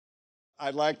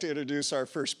I'd like to introduce our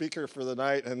first speaker for the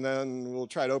night, and then we'll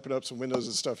try to open up some windows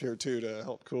and stuff here too to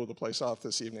help cool the place off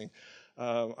this evening.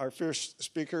 Our first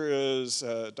speaker is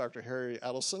Dr. Harry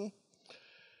Adelson.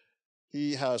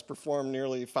 He has performed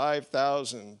nearly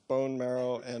 5,000 bone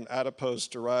marrow and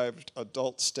adipose-derived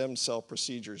adult stem cell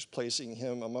procedures, placing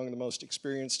him among the most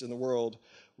experienced in the world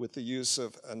with the use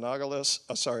of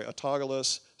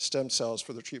autologous stem cells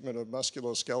for the treatment of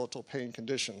musculoskeletal pain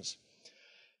conditions.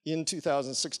 In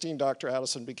 2016, Dr.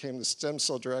 Adelson became the stem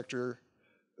cell doctor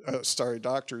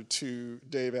to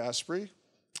Dave Asprey,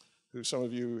 who some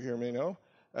of you here may know.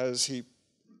 As he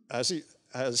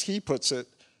puts it,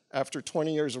 after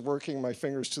 20 years of working my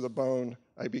fingers to the bone,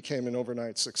 I became an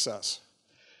overnight success.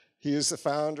 He is the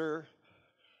founder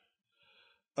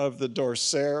of the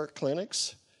Dorsaire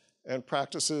Clinics and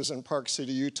practices in Park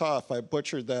City, Utah. If I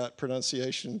butchered that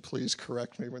pronunciation, please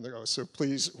correct me when they go. So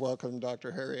please welcome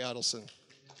Dr. Harry Adelson.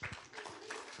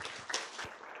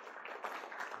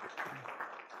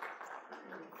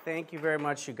 Thank you very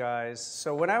much, you guys.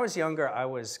 So when I was younger, I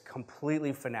was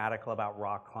completely fanatical about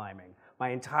rock climbing. My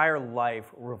entire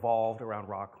life revolved around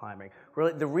rock climbing.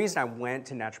 Really, the reason I went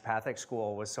to naturopathic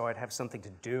school was so I'd have something to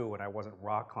do when I wasn't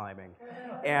rock climbing.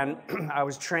 And I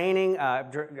was training, I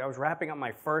was wrapping up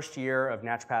my first year of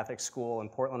naturopathic school in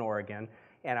Portland, Oregon,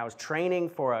 and I was training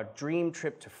for a dream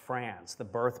trip to France, the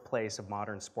birthplace of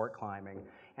modern sport climbing.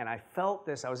 And I felt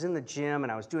this, I was in the gym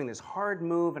and I was doing this hard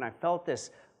move and I felt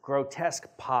this grotesque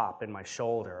pop in my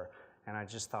shoulder. And I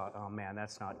just thought, oh man,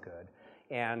 that's not good.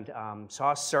 And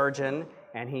saw a surgeon,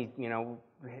 and he,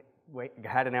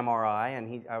 had an MRI,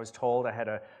 and I was told I had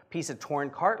a piece of torn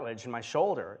cartilage in my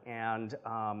shoulder. And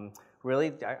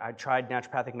really, I tried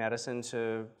naturopathic medicine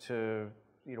to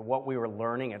what we were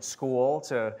learning at school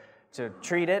to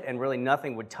treat it, and really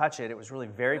nothing would touch it. It was really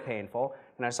very painful.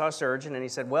 And I saw a surgeon, and he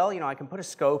said, well, I can put a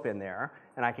scope in there,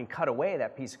 and I can cut away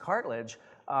that piece of cartilage.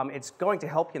 It's going to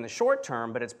help you in the short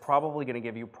term, but it's probably going to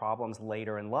give you problems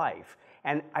later in life.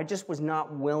 And I just was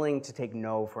not willing to take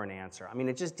no for an answer. I mean,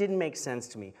 it just didn't make sense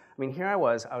to me. I mean, here I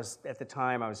was at the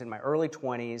time, I was in my early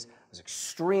 20s, I was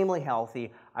extremely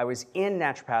healthy, I was in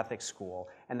naturopathic school,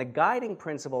 and the guiding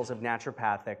principles of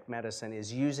naturopathic medicine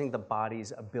is using the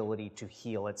body's ability to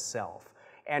heal itself.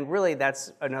 And really,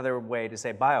 that's another way to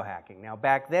say biohacking. Now,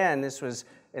 back then, this was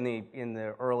in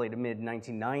the early to mid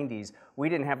 1990s, we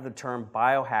didn't have the term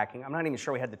biohacking. I'm not even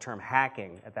sure we had the term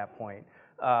hacking at that point.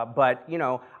 But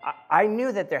I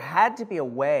knew that there had to be a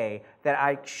way that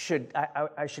I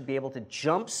should be able to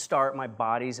jumpstart my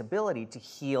body's ability to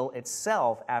heal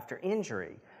itself after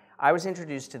injury. I was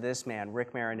introduced to this man,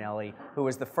 Rick Marinelli, who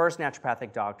was the first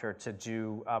naturopathic doctor to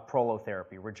do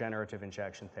prolotherapy, regenerative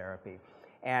injection therapy.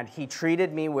 And he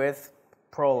treated me with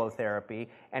prolotherapy,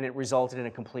 and it resulted in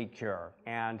a complete cure.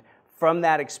 And from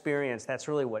that experience, that's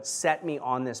really what set me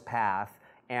on this path.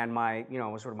 And my,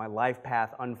 sort of my life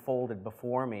path unfolded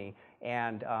before me.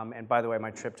 And by the way,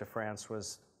 my trip to France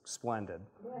was splendid.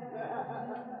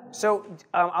 So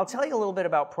I'll tell you a little bit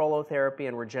about prolotherapy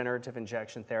and regenerative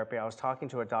injection therapy. I was talking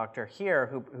to a doctor here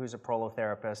who's a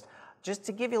prolotherapist, just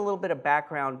to give you a little bit of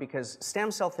background, because stem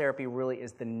cell therapy really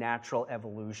is the natural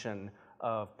evolution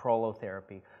of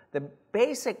prolotherapy. The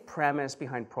basic premise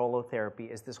behind prolotherapy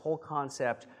is this whole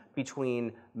concept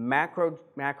between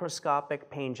macroscopic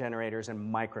pain generators and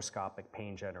microscopic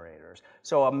pain generators.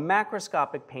 So a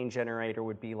macroscopic pain generator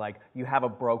would be like you have a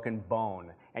broken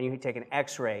bone, and you take an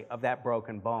x-ray of that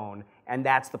broken bone, and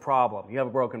that's the problem. You have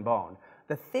a broken bone.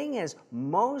 The thing is,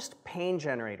 most pain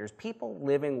generators, people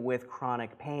living with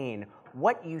chronic pain,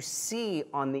 what you see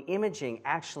on the imaging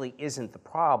actually isn't the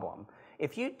problem.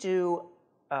 If you do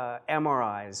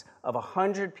MRIs of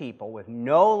 100 people with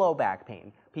no low back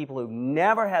pain, people who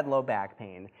never had low back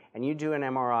pain, and you do an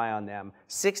MRI on them,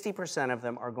 60% of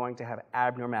them are going to have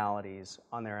abnormalities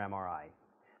on their MRI.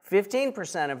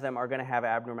 15% of them are going to have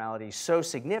abnormalities so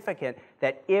significant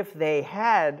that if they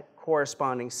had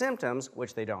corresponding symptoms,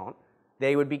 which they don't,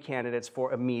 they would be candidates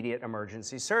for immediate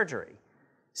emergency surgery.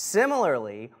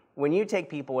 Similarly, when you take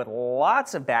people with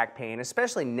lots of back pain,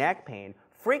 especially neck pain,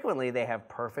 frequently they have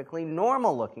perfectly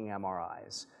normal looking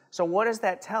MRIs. So what does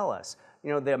that tell us?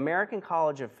 The American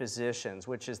College of Physicians,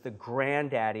 which is the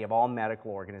granddaddy of all medical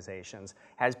organizations,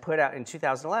 has put out, in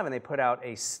 2011, they put out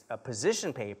a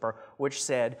position paper which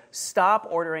said, stop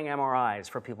ordering MRIs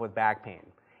for people with back pain.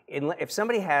 If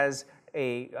somebody has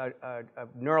a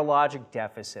neurologic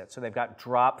deficit, so they've got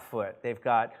drop foot, they've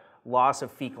got loss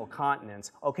of fecal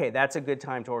continence, okay, that's a good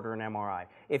time to order an MRI.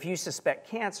 If you suspect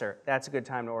cancer, that's a good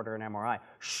time to order an MRI.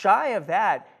 Shy of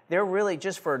that, they're really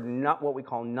just for not what we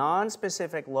call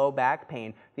non-specific low back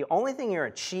pain. The only thing you're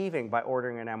achieving by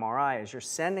ordering an MRI is you're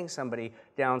sending somebody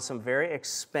down some very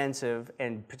expensive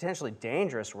and potentially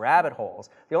dangerous rabbit holes.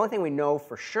 The only thing we know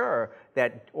for sure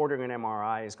that ordering an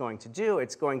MRI is going to do,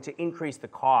 it's going to increase the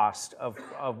cost of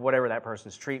whatever that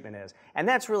person's treatment is. And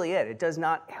that's really it. It does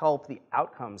not help the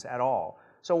outcomes at all.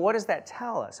 So what does that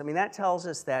tell us? I mean, that tells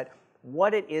us that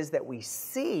what it is that we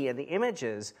see in the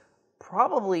images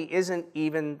probably isn't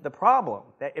even the problem,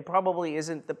 that it probably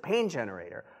isn't the pain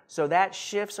generator. So that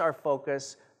shifts our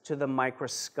focus to the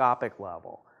microscopic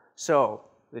level. So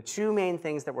the two main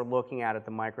things that we're looking at the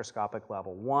microscopic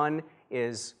level, one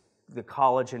is the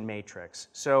collagen matrix.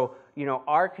 So, you know,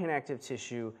 our connective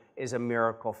tissue is a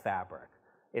miracle fabric.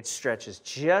 It stretches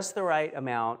just the right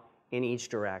amount in each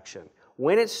direction.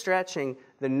 When it's stretching,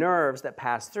 the nerves that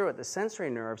pass through it, the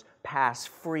sensory nerves, pass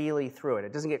freely through it.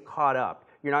 It doesn't get caught up.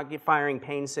 You're not firing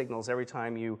pain signals every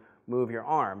time you move your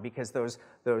arm because those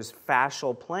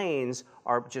fascial planes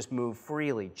are just move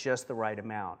freely, just the right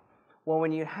amount. Well,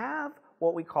 when you have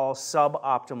what we call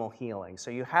suboptimal healing,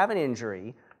 so you have an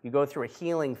injury, you go through a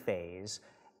healing phase,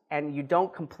 and you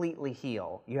don't completely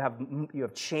heal. You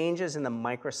have changes in the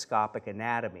microscopic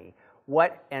anatomy.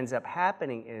 What ends up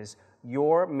happening is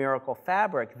your miracle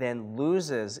fabric then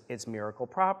loses its miracle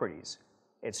properties.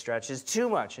 It stretches too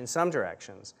much in some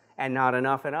directions and not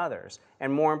enough in others.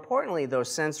 And more importantly,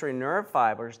 those sensory nerve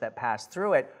fibers that pass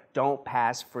through it don't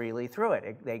pass freely through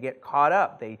it. They get caught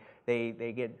up, they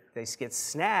get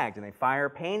snagged, and they fire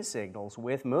pain signals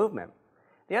with movement.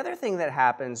 The other thing that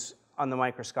happens on the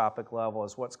microscopic level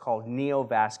is what's called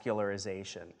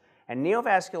neovascularization. And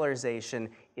neovascularization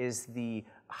is the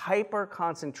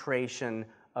hyperconcentration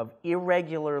of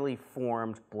irregularly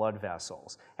formed blood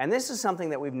vessels. And this is something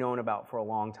that we've known about for a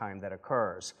long time that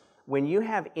occurs. When you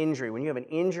have injury, when you have an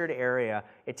injured area,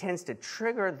 it tends to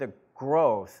trigger the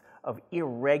growth of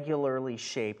irregularly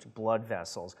shaped blood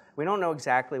vessels. We don't know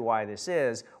exactly why this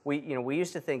is. We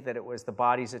used to think that it was the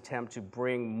body's attempt to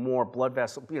bring more blood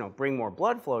bring more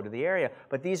blood flow to the area,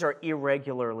 but these are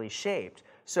irregularly shaped.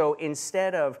 So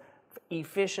instead of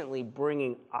efficiently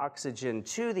bringing oxygen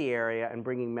to the area and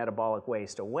bringing metabolic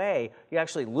waste away, you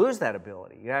actually lose that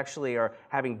ability. You actually are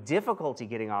having difficulty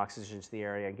getting oxygen to the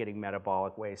area and getting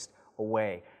metabolic waste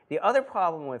away. The other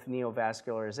problem with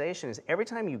neovascularization is every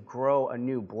time you grow a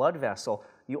new blood vessel,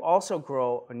 you also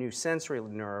grow a new sensory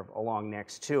nerve along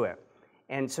next to it.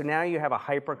 And so now you have a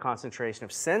hyperconcentration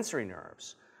of sensory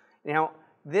nerves. Now,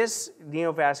 this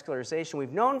neovascularization,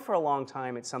 we've known for a long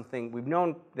time it's something, we've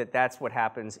known that that's what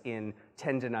happens in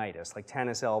tendinitis, like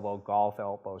tennis elbow, golf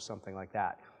elbow, something like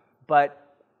that.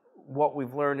 But what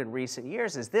we've learned in recent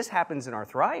years is this happens in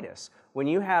arthritis. When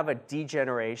you have a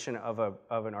degeneration of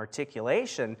an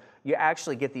articulation, you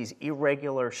actually get these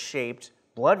irregular shaped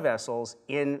blood vessels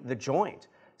in the joint.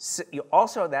 So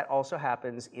that also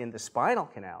happens in the spinal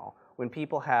canal. When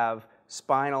people have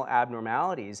spinal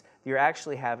abnormalities, you're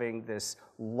actually having this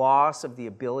loss of the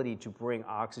ability to bring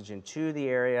oxygen to the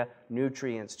area,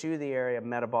 nutrients to the area,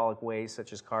 metabolic waste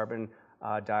such as carbon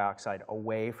dioxide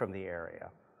away from the area.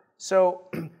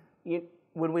 So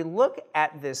when we look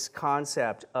at this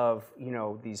concept of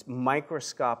these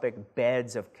microscopic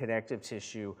beds of connective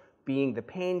tissue being the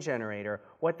pain generator,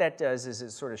 what that does is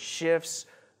it sort of shifts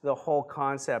the whole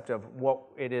concept of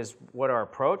what our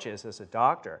approach is as a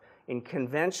doctor. In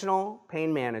conventional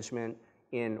pain management,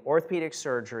 in orthopedic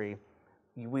surgery,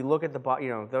 we look at the body,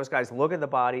 those guys look at the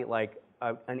body like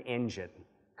an engine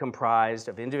comprised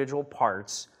of individual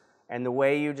parts, and the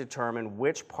way you determine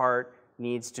which part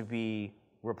needs to be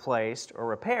replaced or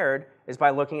repaired is by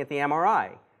looking at the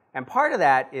MRI. And part of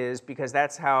that is because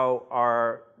that's how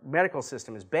our medical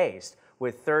system is based.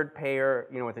 With third payer,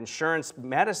 with insurance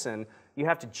medicine, you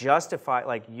have to justify,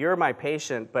 like, you're my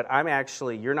patient, but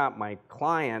you're not my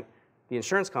client. The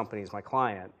insurance company is my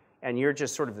client, and you're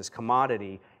just sort of this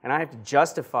commodity, and I have to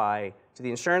justify to the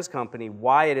insurance company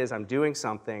why it is I'm doing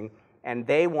something, and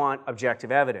they want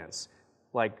objective evidence,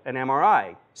 like an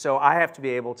MRI. So I have to be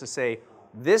able to say,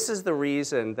 this is the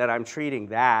reason that I'm treating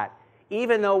that,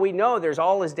 even though we know there's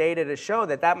all this data to show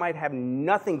that that might have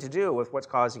nothing to do with what's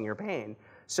causing your pain.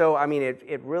 So, I mean,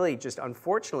 it really just,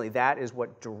 unfortunately, that is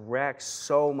what directs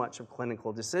so much of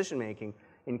clinical decision-making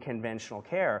in conventional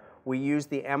care. We use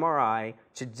the MRI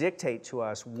to dictate to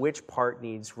us which part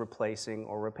needs replacing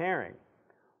or repairing.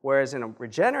 Whereas in a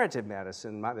regenerative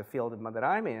medicine, the field that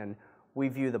I'm in, we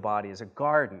view the body as a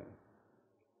garden.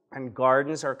 And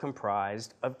gardens are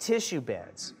comprised of tissue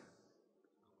beds.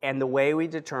 And the way we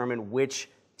determine which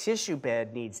tissue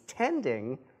bed needs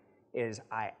tending is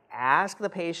I ask the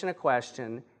patient a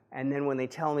question, and then when they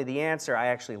tell me the answer, I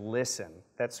actually listen.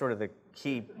 That's sort of the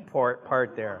key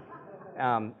part there.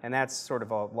 And that's sort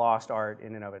of a lost art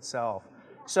in and of itself.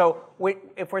 So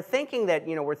if we're thinking that,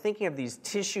 we're thinking of these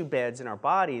tissue beds in our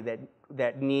body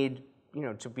that need,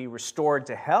 to be restored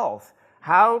to health,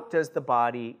 how does the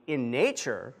body in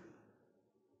nature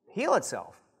heal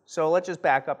itself? So let's just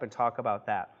back up and talk about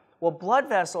that. Well, blood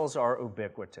vessels are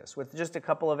ubiquitous. With just a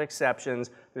couple of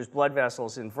exceptions, there's blood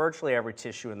vessels in virtually every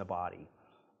tissue in the body.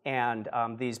 And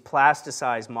these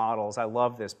plasticized models, I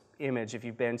love this image. If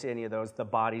you've been to any of those, the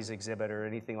Bodies exhibit or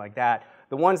anything like that,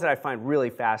 the ones that I find really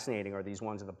fascinating are these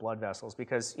ones of the blood vessels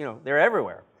because, they're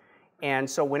everywhere. And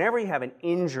so whenever you have an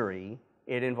injury,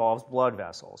 it involves blood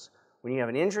vessels. When you have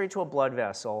an injury to a blood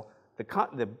vessel,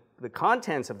 the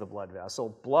contents of the blood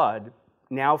vessel, blood,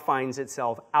 now finds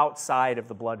itself outside of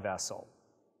the blood vessel.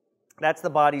 That's the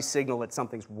body's signal that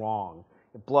something's wrong.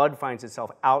 Blood finds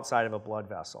itself outside of a blood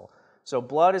vessel. So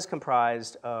blood is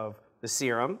comprised of the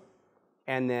serum,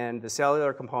 and then the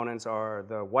cellular components are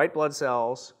the white blood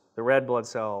cells, the red blood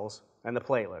cells, and the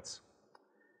platelets.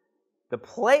 The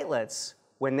platelets,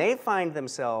 when they find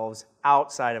themselves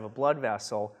outside of a blood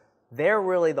vessel, they're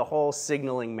really the whole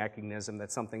signaling mechanism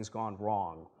that something's gone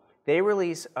wrong. They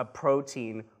release a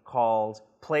protein called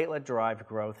platelet-derived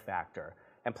growth factor.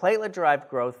 And platelet-derived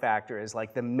growth factor is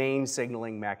like the main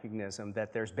signaling mechanism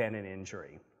that there's been an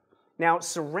injury. Now,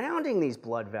 surrounding these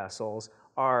blood vessels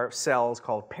are cells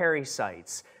called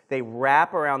pericytes. They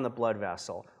wrap around the blood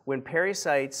vessel. When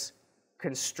pericytes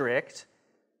constrict,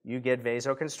 you get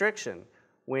vasoconstriction.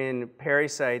 When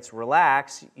pericytes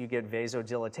relax, you get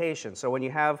vasodilatation. So when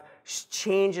you have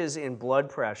changes in blood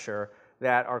pressure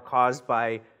that are caused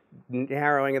by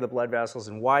narrowing of the blood vessels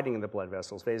and widening of the blood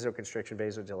vessels, vasoconstriction,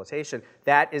 vasodilatation,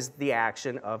 that is the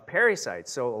action of pericytes.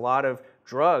 So a lot of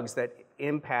drugs that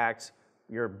impact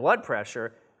your blood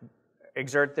pressure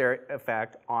exert their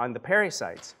effect on the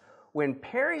pericytes. When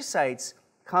pericytes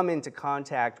come into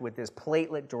contact with this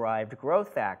platelet-derived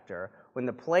growth factor, when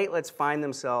the platelets find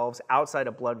themselves outside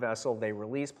a blood vessel, they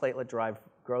release platelet-derived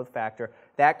growth factor,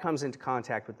 that comes into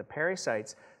contact with the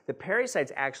pericytes. The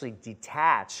pericytes actually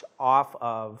detach off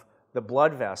of the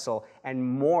blood vessel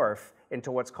and morph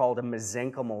into what's called a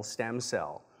mesenchymal stem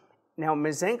cell. Now,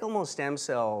 mesenchymal stem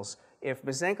cells, if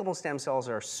mesenchymal stem cells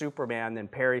are Superman, then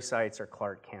pericytes are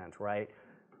Clark Kent, right?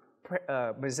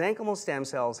 Mesenchymal stem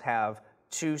cells have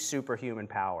two superhuman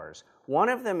powers. One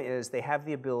of them is they have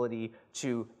the ability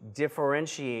to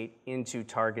differentiate into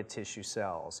target tissue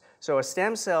cells. So a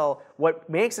stem cell, what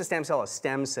makes a stem cell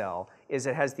is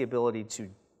it has the ability to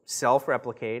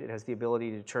self-replicate, it has the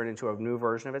ability to turn into a new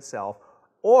version of itself,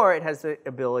 or it has the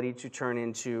ability to turn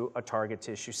into a target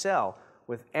tissue cell.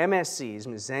 With MSCs,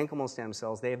 mesenchymal stem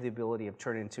cells, they have the ability of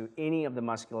turning into any of the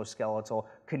musculoskeletal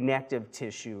connective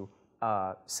tissue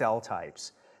cell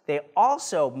types. They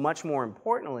also, much more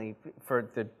importantly, for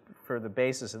the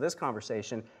basis of this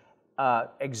conversation,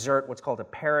 exert what's called a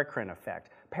paracrine effect.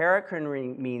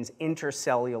 Paracrine means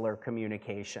intercellular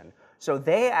communication. So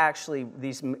they actually,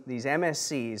 these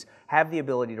MSCs have the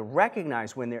ability to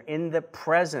recognize when they're in the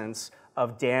presence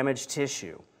of damaged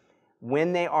tissue.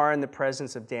 When they are in the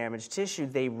presence of damaged tissue,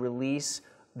 they release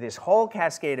this whole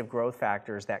cascade of growth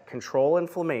factors that control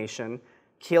inflammation,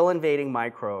 kill invading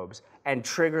microbes, and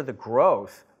trigger the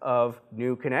growth of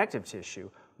new connective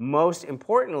tissue. Most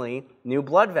importantly, new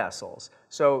blood vessels.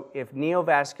 So if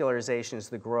neovascularization is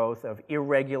the growth of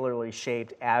irregularly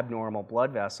shaped abnormal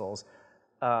blood vessels,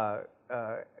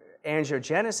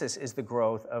 angiogenesis is the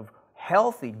growth of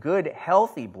good,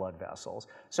 healthy blood vessels.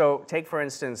 So take, for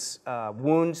instance,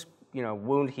 wound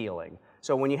healing.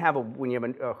 So when you have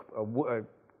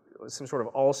some sort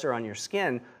of ulcer on your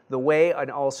skin, the way an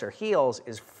ulcer heals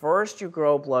is first you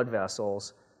grow blood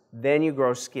vessels, then you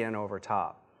grow skin over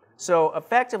top. So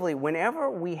effectively,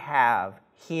 whenever we have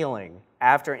healing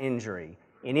after injury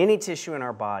in any tissue in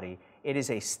our body, it is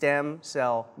a stem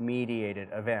cell mediated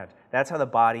event. That's how the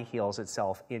body heals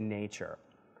itself in nature.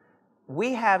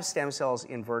 We have stem cells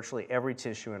in virtually every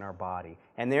tissue in our body,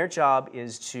 and their job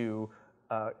is to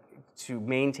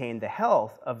maintain the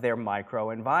health of their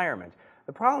microenvironment.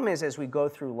 The problem is, as we go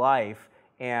through life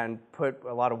and put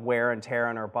a lot of wear and tear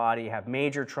on our body, have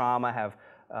major trauma, have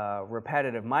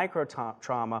repetitive micro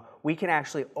trauma, we can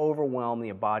actually overwhelm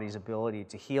the body's ability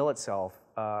to heal itself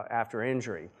after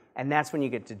injury. And that's when you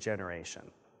get degeneration.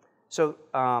 So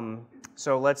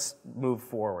let's move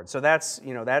forward. So that's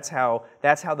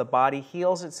how the body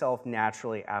heals itself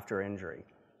naturally after injury.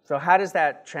 So how does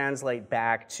that translate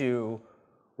back to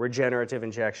regenerative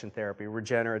injection therapy,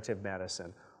 regenerative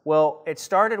medicine? Well, it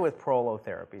started with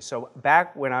prolotherapy. So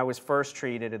back when I was first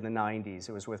treated in the 90s,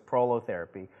 it was with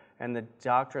prolotherapy. And the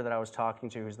doctor that I was talking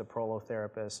to, who's the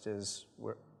prolotherapist, is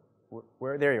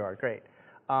where there you are, great.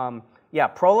 Yeah,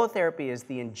 prolotherapy is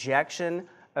the injection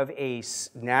of a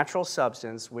natural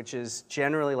substance, which is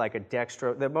generally like a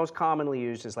dextrose. The most commonly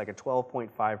used is like a 12.5%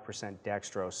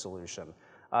 dextrose solution.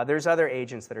 There's other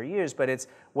agents that are used, but it's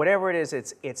whatever it is.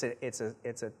 It's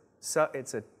a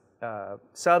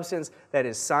substance that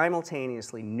is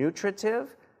simultaneously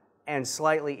nutritive and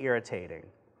slightly irritating.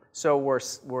 So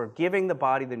we're giving the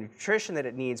body the nutrition that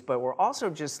it needs, but we're also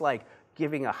just like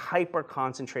giving a hyper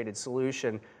concentrated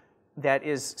solution that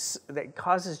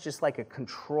causes just like a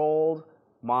controlled,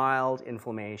 mild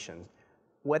inflammation.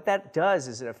 What that does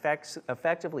is it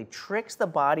effectively tricks the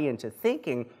body into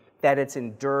thinking that it's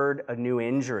endured a new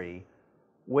injury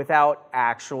without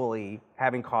actually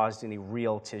having caused any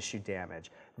real tissue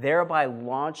damage, thereby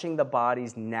launching the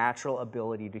body's natural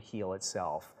ability to heal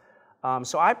itself.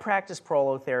 So I practiced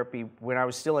prolotherapy when I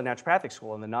was still in naturopathic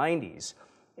school in the 90s,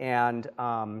 and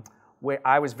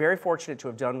I was very fortunate to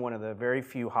have done one of the very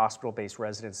few hospital-based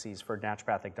residencies for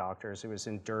naturopathic doctors. It was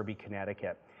in Derby,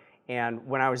 Connecticut. And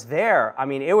when I was there, I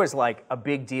mean, it was like a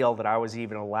big deal that I was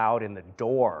even allowed in the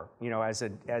door, you know, as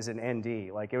an ND.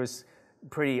 Like, it was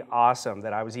pretty awesome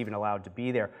that I was even allowed to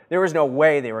be there. There was no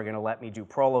way they were going to let me do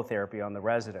prolotherapy on the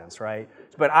residents, right?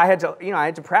 But I had to, you know, I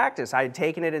had to practice. I had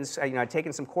taken it, I'd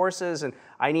taken some courses, and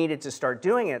I needed to start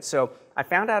doing it. So I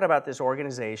found out about this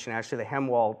organization, actually the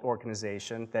Hemwall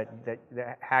organization, the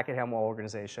Hackett-Hemwall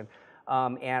organization,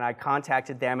 and I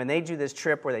contacted them, and they do this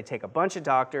trip where they take a bunch of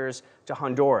doctors to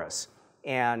Honduras,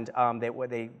 and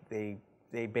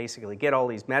they basically get all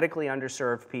these medically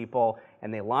underserved people,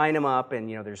 and they line them up,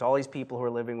 and you know, there's all these people who are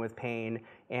living with pain,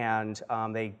 and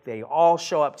they all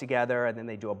show up together, and then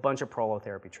they do a bunch of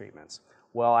prolotherapy treatments.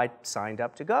 Well, I signed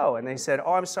up to go, and they said,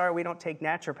 "Oh, I'm sorry, we don't take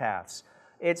naturopaths.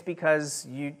 It's because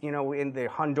you know, in the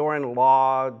Honduran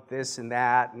law, this and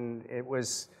that," and it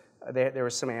was there were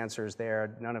some answers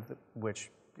there, none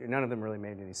of them really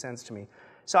made any sense to me.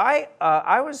 So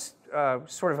I was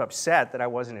sort of upset that I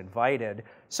wasn't invited.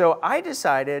 So I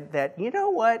decided that, you know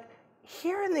what,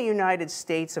 here in the United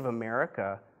States of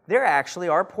America, there actually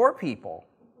are poor people.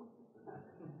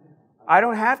 I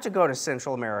don't have to go to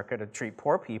Central America to treat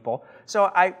poor people. So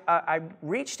I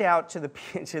reached out to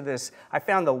this. I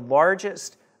found the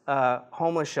largest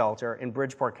homeless shelter in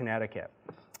Bridgeport, Connecticut.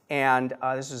 And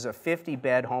this was a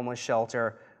 50-bed homeless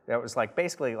shelter that was like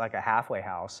basically like a halfway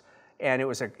house. And it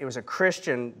was a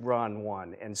Christian-run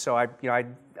one. And so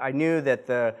I knew that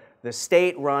the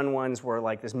state-run ones were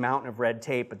like this mountain of red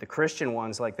tape, but the Christian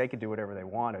ones, like, they could do whatever they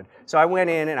wanted. So I went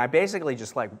in and I basically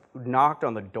just like knocked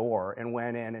on the door and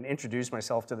went in and introduced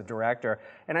myself to the director.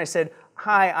 And I said,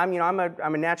 "Hi, I'm a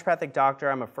naturopathic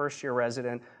doctor. I'm a first-year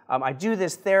resident. I do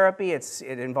this therapy. It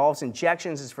involves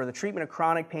injections. It's for the treatment of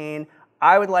chronic pain.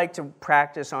 I would like to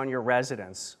practice on your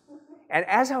residents." And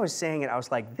as I was saying it, I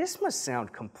was like, this must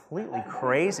sound completely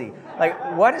crazy.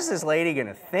 Like, what is this lady going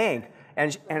to think?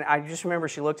 And I just remember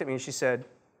she looked at me and she said,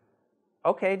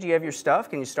 "Okay, do you have your stuff?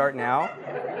 Can you start now?"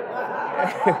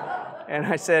 And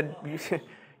I said,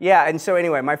 "Yeah." And so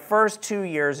anyway, my first 2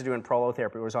 years of doing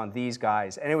prolotherapy was on these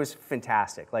guys, and it was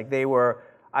fantastic. Like,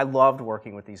 I loved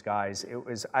working with these guys.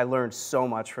 I learned so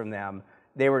much from them.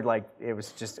 They were like, it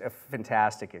was just a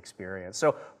fantastic experience.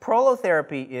 So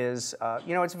prolotherapy is,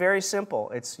 you know, it's very simple.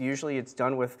 It's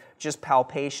done with just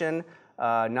palpation,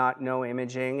 no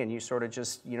imaging, and you sort of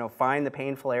just, you know, find the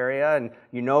painful area, and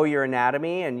you know your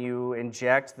anatomy, and you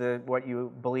inject what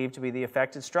you believe to be the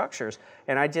affected structures.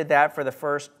 And I did that for the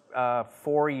first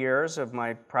 4 years of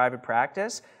my private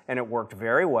practice, and it worked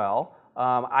very well.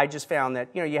 I just found that,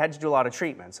 you know, you had to do a lot of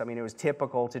treatments. I mean, it was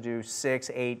typical to do 6,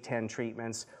 8, 10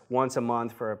 treatments once a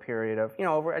month for a period of, you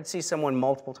know, I'd see someone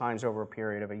multiple times over a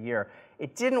period of a year.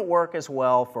 It didn't work as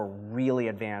well for really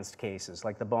advanced cases,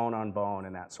 like the bone-on-bone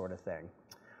and that sort of thing.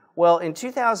 Well, in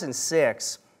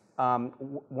 2006,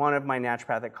 one of my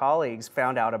naturopathic colleagues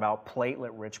found out about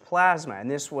platelet-rich plasma, and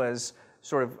this was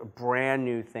sort of a brand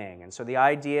new thing. And so the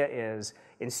idea is,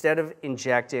 instead of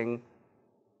injecting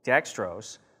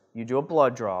dextrose, you do a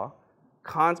blood draw,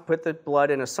 put the blood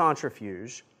in a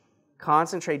centrifuge,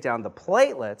 concentrate down the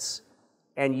platelets,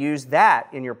 and use that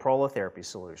in your prolotherapy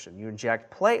solution. You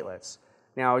inject platelets.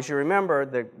 Now, as you remember,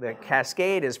 the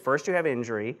cascade is first you have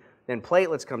injury, then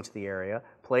platelets come to the area.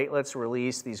 Platelets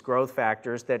release these growth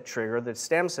factors that trigger the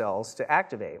stem cells to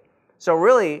activate. So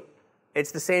really,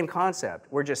 it's the same concept.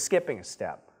 We're just skipping a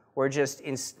step. We're just,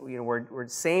 we're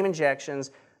same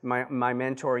injections. My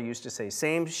mentor used to say,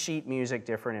 same sheet music,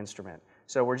 different instrument.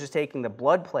 So we're just taking the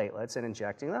blood platelets and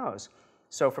injecting those.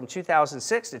 So from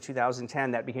 2006 to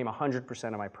 2010, that became 100%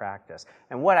 of my practice.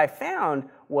 And what I found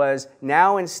was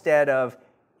now instead of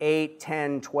 8,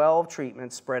 10, 12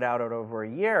 treatments spread out over a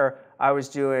year, I was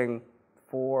doing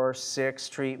 4, 6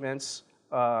 treatments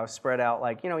spread out,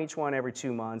 like, each one every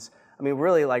 2 months. I mean,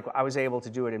 really, like, I was able to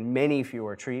do it in many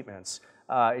fewer treatments.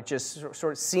 It just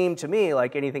sort of seemed to me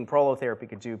like anything prolotherapy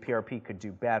could do, PRP could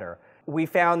do better. We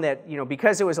found that,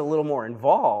 because it was a little more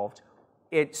involved,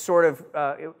 it sort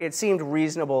of, it seemed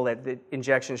reasonable that the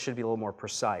injections should be a little more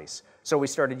precise. So we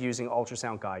started using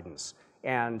ultrasound guidance.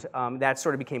 And that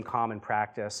sort of became common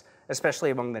practice, especially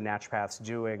among the naturopaths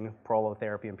doing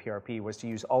prolotherapy and PRP, was to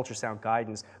use ultrasound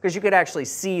guidance, because you could actually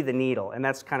see the needle. And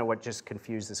that's kind of what just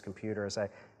confused this computer, as I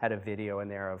had a video in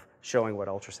there of showing what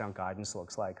ultrasound guidance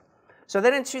looks like. So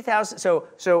then in 2000,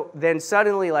 so then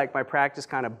suddenly, like, my practice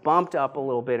kind of bumped up a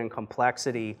little bit in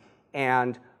complexity,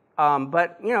 and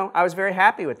but I was very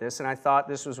happy with this, and I thought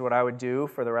this was what I would do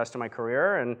for the rest of my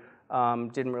career,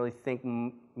 and didn't really think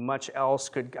much else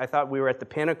could. I thought we were at the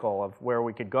pinnacle of where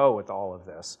we could go with all of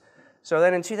this. So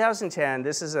then in 2010,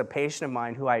 this is a patient of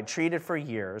mine who I had treated for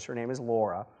years. Her name is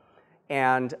Laura,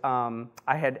 and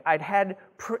I'd had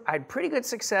pretty good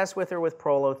success with her with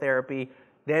prolotherapy.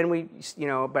 Then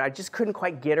but I just couldn't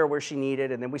quite get her where she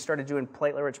needed, and then we started doing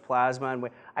platelet-rich plasma, and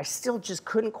I still just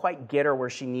couldn't quite get her where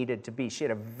she needed to be. She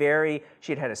had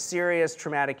had a serious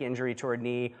traumatic injury to her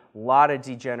knee, a lot of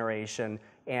degeneration,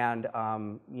 and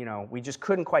we just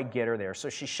couldn't quite get her there. So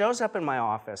she shows up in my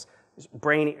office,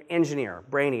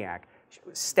 brainiac,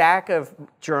 stack of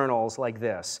journals like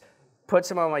this, puts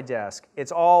them on my desk.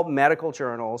 It's all medical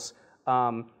journals,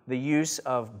 the use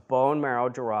of bone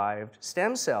marrow-derived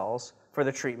stem cells for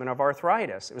the treatment of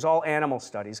arthritis. It was all animal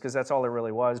studies, because that's all there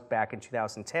really was back in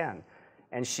 2010.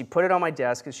 And she put it on my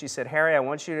desk, and she said, "Harry, I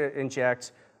want you to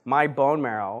inject my bone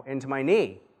marrow into my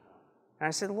knee." And I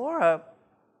said, "Laura,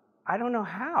 I don't know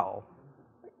how."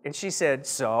 And she said,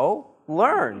 "So,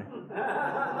 learn."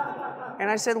 And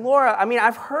I said, "Laura, I mean,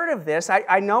 I've heard of this.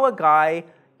 I know a guy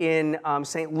in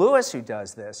St. Louis who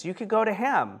does this. You could go to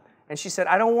him." And she said,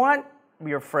 "I don't want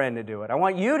your friend to do it. I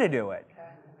want you to do it."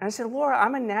 And I said, "Laura,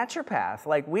 I'm a naturopath.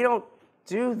 Like, we don't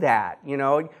do that, I mean,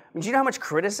 do you know how much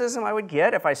criticism I would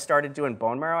get if I started doing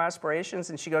bone marrow aspirations?"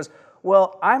 And she goes,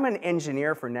 "Well, I'm an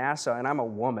engineer for NASA, and I'm a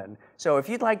woman. So if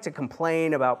you'd like to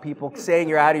complain about people saying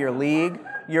you're out of your league,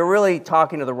 you're really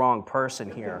talking to the wrong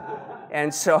person here."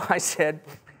 And so I said,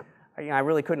 I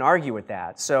really couldn't argue with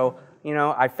that. So,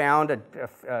 I found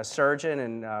a surgeon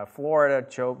in Florida,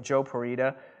 Joe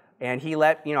Parita, and he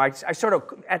let, I sort of,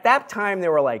 at that time,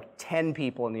 there were like 10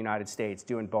 people in the United States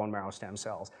doing bone marrow stem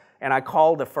cells. And I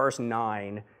called the first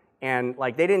 9, and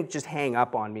like, they didn't just hang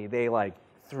up on me. They like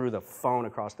threw the phone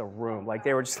across the room. Like,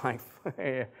 they were just like,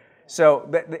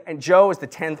 so, and Joe was the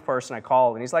 10th person I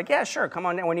called, and he's like, "Yeah, sure, come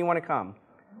on down. When do you want to come?"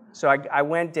 So I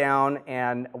went down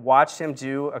and watched him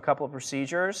do a couple of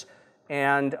procedures,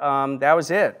 and that was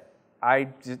it. I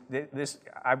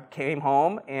came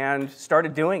home and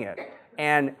started doing it.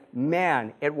 And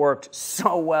man, it worked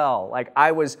so well. Like,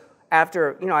 I was,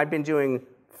 after, I'd been doing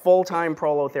full-time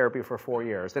prolotherapy for 4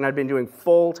 years. Then I'd been doing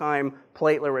full-time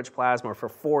platelet-rich plasma for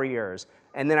 4 years.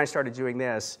 And then I started doing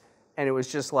this, and it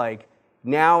was just like,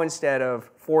 now instead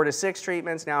of 4 to 6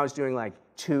 treatments, now I was doing like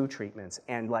 2 treatments,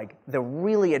 and like the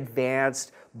really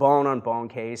advanced bone-on-bone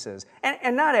cases.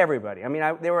 And not everybody. I mean,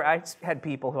 I had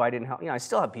people who I didn't help. I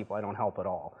still have people I don't help at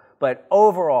all. But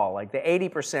overall, like, the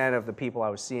 80% of the people I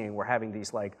was seeing were having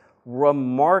these like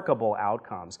remarkable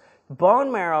outcomes.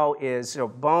 Bone marrow is,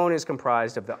 bone is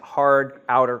comprised of the hard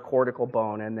outer cortical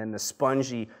bone and then the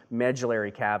spongy medullary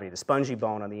cavity, the spongy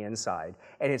bone on the inside.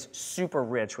 And it's super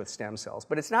rich with stem cells.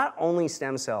 But it's not only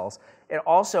stem cells, it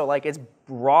also, like, it's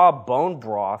raw bone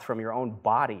broth from your own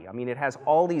body. I mean, it has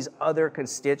all these other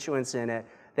constituents in it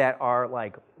that are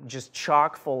like just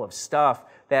chock full of stuff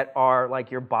that are like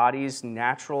your body's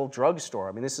natural drugstore.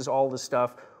 I mean, this is all the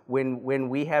stuff when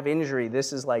we have injury,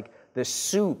 this is like the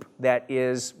soup that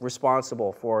is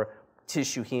responsible for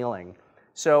tissue healing.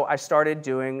 So I started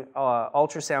doing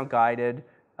ultrasound-guided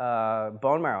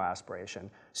bone marrow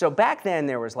aspiration. So back then,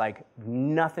 there was like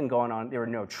nothing going on. There were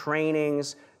no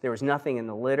trainings. There was nothing in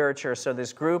the literature. So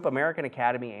this group, American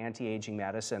Academy Anti-Aging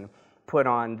Medicine, put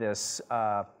on this,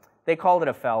 they called it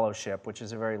a fellowship, which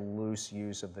is a very loose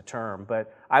use of the term.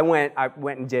 But I went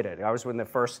and did it. I was in the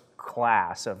first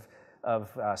class of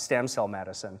stem cell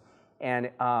medicine.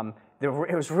 And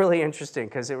it was really interesting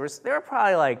because there were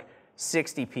probably like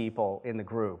 60 people in the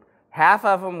group. Half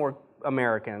of them were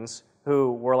Americans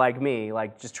who were like me,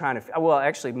 like just trying to, well,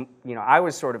 actually,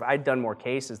 I'd done more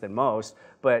cases than most,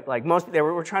 but like most, they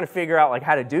were trying to figure out like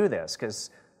how to do this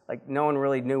because Like no one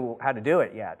really knew how to do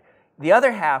it yet. The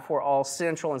other half were all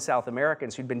Central and South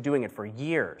Americans who'd been doing it for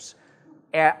years.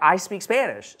 And I speak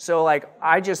Spanish, so like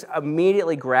I just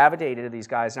immediately gravitated to these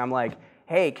guys, and I'm like,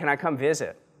 hey, can I come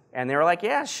visit? And they were like,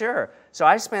 yeah, sure. So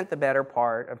I spent the better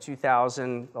part of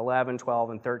 2011, 12,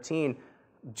 and 13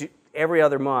 every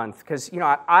other month, because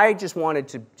I just wanted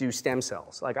to do stem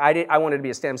cells. Like I wanted to be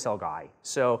a stem cell guy.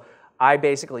 So I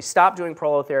basically stopped doing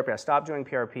prolotherapy, I stopped doing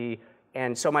PRP,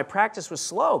 and so my practice was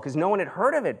slow because no one had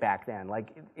heard of it back then.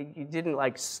 Like you didn't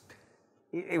like.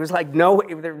 It was like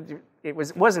it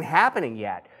wasn't happening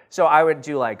yet. So I would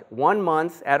do like 1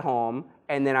 month at home,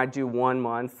 and then I'd do 1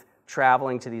 month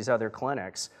traveling to these other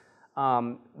clinics.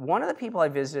 One of the people I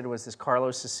visited was this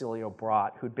Carlos Cecilio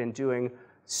Brat, who'd been doing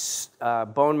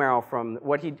bone marrow from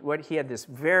what he had this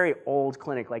very old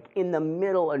clinic, like in the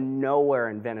middle of nowhere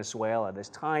in Venezuela, this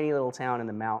tiny little town in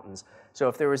the mountains. So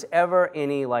if there was ever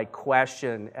any like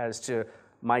question as to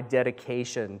my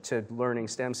dedication to learning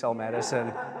stem cell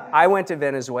medicine, I went to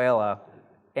Venezuela,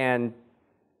 and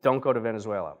don't go to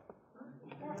Venezuela.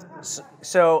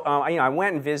 So I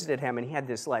went and visited him, and he had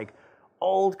this like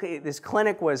this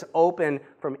clinic was open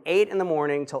from 8 in the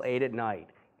morning till 8 at night.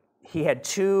 He had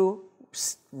 2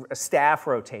 staff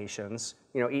rotations,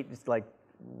 like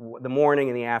the morning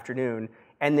and the afternoon,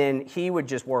 and then he would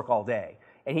just work all day.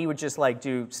 And he would just like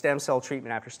do stem cell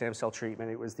treatment after stem cell treatment.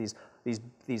 It was these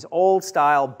old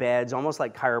style beds, almost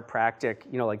like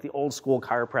chiropractic, like the old school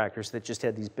chiropractors that just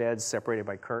had these beds separated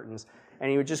by curtains. And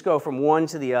he would just go from one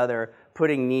to the other,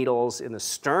 putting needles in the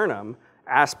sternum,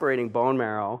 aspirating bone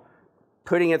marrow,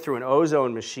 putting it through an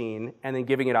ozone machine, and then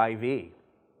giving it IV.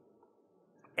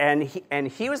 And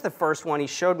he was the first one. He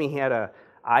showed me he had an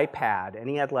iPad, and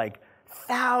he had like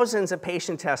thousands of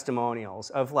patient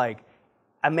testimonials of like,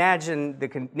 imagine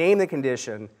name the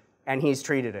condition, and he's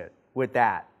treated it with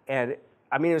that. And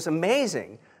I mean, it was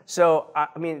amazing. So I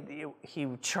mean, he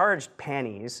charged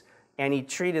pennies, and he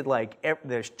treated like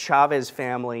the Chavez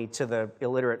family to the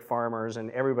illiterate farmers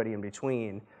and everybody in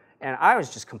between. And I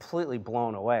was just completely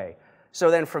blown away.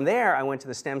 So then from there, I went to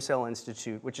the Stem Cell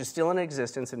Institute, which is still in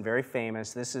existence and very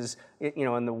famous. This is,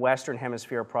 in the Western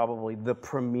Hemisphere, probably the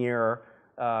premier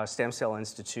stem cell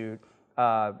institute.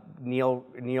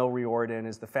 Neil Riordan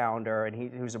is the founder, and he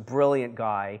was a brilliant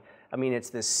guy. I mean, it's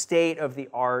this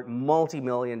state-of-the-art,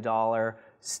 multi-million-dollar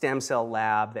stem cell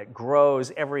lab that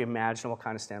grows every imaginable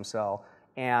kind of stem cell,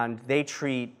 and they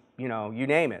treat, you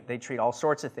name it. They treat all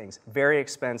sorts of things. Very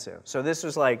expensive. So this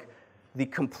was like the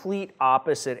complete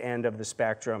opposite end of the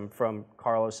spectrum from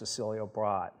Carlos Cecilio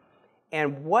Brat.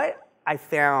 And what I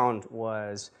found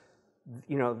was,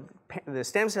 the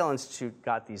Stem Cell Institute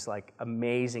got these like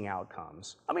amazing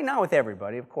outcomes. I mean, not with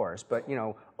everybody, of course, but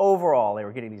overall they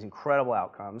were getting these incredible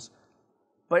outcomes.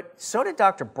 But so did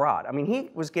Dr. Brat. I mean, he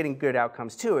was getting good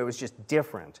outcomes too. It was just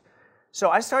different.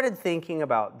 So I started thinking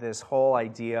about this whole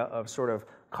idea of sort of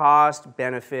cost,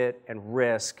 benefit, and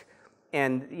risk.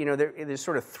 And there's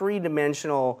sort of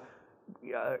three-dimensional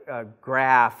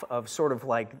graph of sort of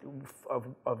like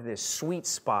of this sweet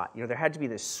spot. There had to be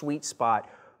this sweet spot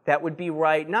that would be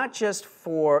right, not just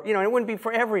for, it wouldn't be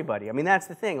for everybody. I mean, that's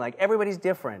the thing. Like, everybody's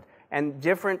different, and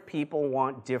different people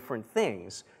want different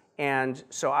things. And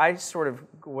so I sort of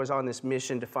was on this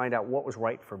mission to find out what was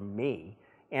right for me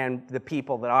and the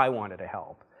people that I wanted to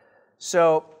help.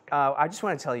 So I just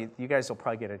want to tell you, you guys will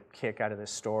probably get a kick out of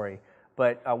this story,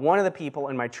 but one of the people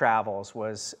in my travels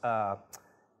was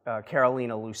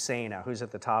Carolina Lucena, who's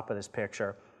at the top of this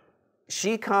picture.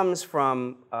 She comes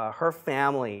from, her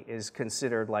family is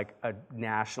considered like a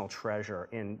national treasure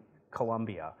in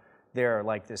Colombia. They're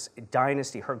like this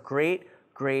dynasty. Her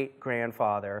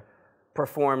great-great-grandfather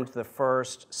performed the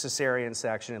first cesarean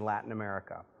section in Latin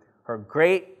America. Her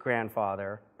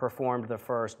great-grandfather performed the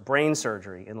first brain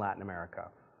surgery in Latin America.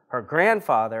 Her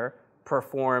grandfather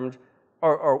performed,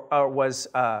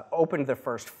 opened the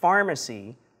first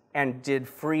pharmacy and did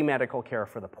free medical care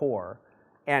for the poor.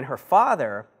 And her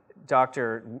father,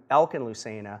 Dr. Elkin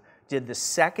Lucena, did the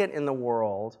second in the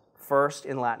world, first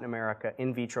in Latin America,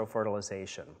 in vitro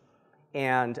fertilization.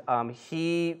 And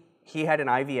he had an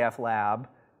IVF lab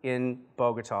in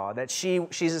Bogota that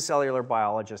she's a cellular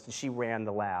biologist, and she ran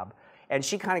the lab. And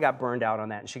she kind of got burned out on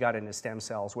that, and she got into stem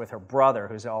cells with her brother,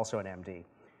 who's also an MD.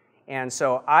 And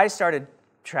so I started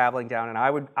traveling down,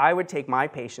 and I would take my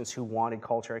patients who wanted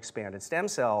culture expanded stem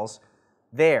cells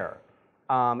there.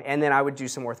 And then I would do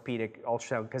some orthopedic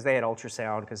ultrasound, because they had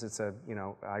ultrasound, because it's a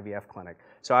IVF clinic.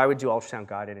 So I would do ultrasound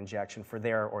guided injection for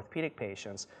their orthopedic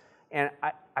patients. And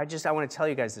I want to tell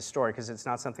you guys this story, because it's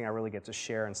not something I really get to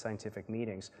share in scientific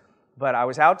meetings. But I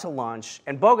was out to lunch,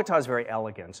 and Bogota is very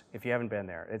elegant, if you haven't been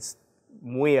there. It's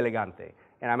muy elegante.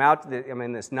 And I'm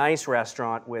in this nice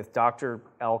restaurant with Dr.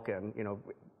 Elkin,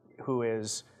 who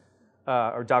is,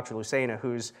 or Dr. Lucena,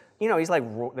 who's, he's like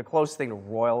the closest thing to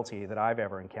royalty that I've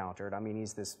ever encountered. I mean,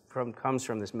 he's comes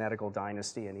from this medical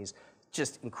dynasty, and he's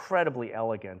just incredibly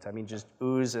elegant. I mean, just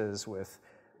oozes with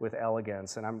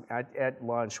elegance. And I'm at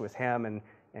lunch with him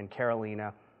and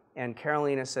Carolina. And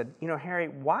Carolina said, Harry,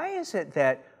 why is it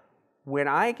that when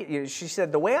she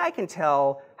said, the way I can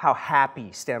tell how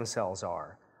happy stem cells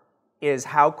are is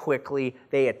how quickly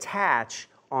they attach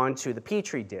onto the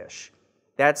Petri dish.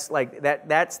 That's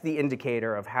the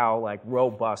indicator of how like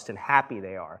robust and happy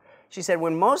they are. She said,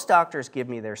 when most doctors give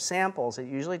me their samples, it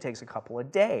usually takes a couple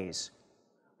of days.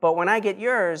 But when I get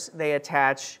yours, they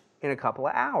attach in a couple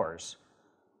of hours.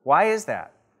 Why is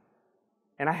that?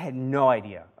 And I had no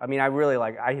idea. I mean, I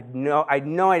had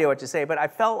no idea what to say, but I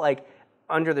felt like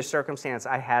under the circumstance,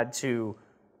 I had to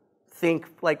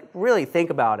really think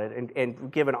about it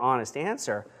and give an honest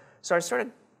answer. So I sort of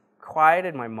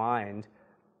quieted my mind,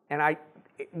 and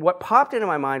what popped into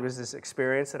my mind was this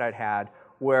experience that I'd had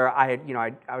where I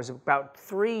was about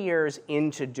 3 years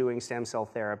into doing stem cell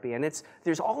therapy, and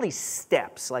there's all these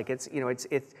steps. Like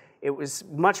it was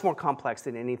much more complex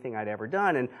than anything I'd ever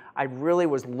done, and I really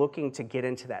was looking to get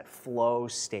into that flow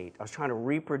state. I was trying to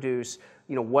reproduce,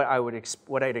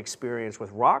 what I'd experienced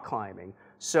with rock climbing.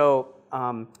 So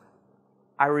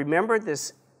I remembered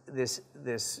this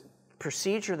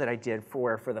procedure that I did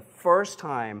for the first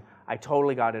time I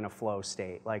totally got in a flow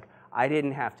state. Like, I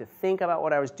didn't have to think about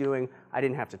what I was doing. I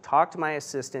didn't have to talk to my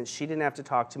assistant. She didn't have to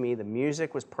talk to me. The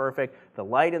music was perfect. The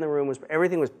light in the room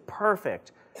everything was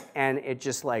perfect. And it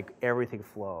just everything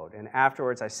flowed. And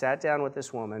afterwards, I sat down with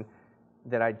this woman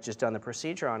that I'd just done the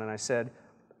procedure on, and I said,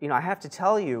 I have to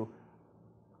tell you,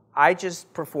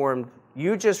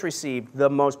 you just received the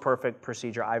most perfect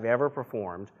procedure I've ever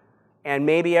performed, and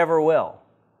maybe ever will.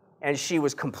 And she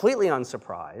was completely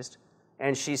unsurprised,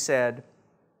 and she said,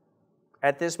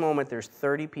 at this moment, there's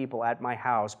 30 people at my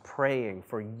house praying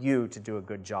for you to do a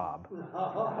good job.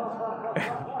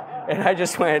 And I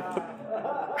just went,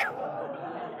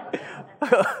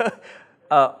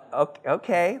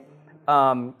 okay.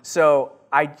 So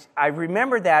I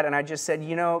remembered that, and I just said,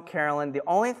 Carolyn, the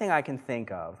only thing I can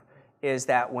think of is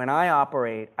that when I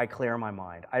operate, I clear my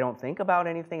mind. I don't think about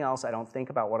anything else. I don't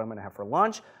think about what I'm going to have for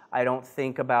lunch. I don't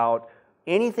think about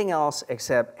anything else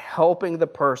except helping the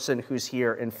person who's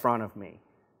here in front of me.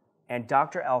 And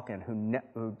Dr. Elkin,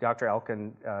 Dr.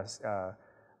 Elkin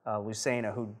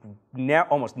Lucena, who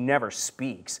almost never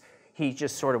speaks, he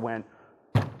just sort of went,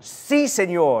 "Si,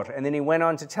 senor," and then he went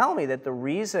on to tell me that the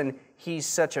reason he's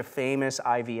such a famous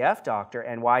IVF doctor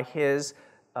and why his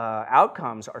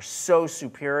outcomes are so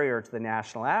superior to the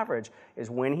national average is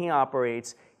when he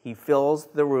operates, he fills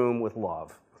the room with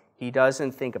love. He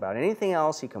doesn't think about anything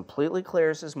else. He completely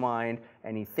clears his mind,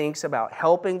 and he thinks about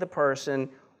helping the person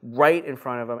right in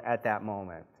front of him at that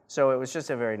moment. So it was just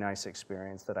a very nice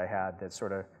experience that I had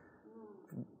that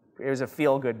it was a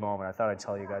feel-good moment. I thought I'd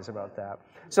tell you guys about that.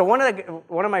 So one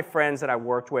of my friends that I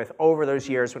worked with over those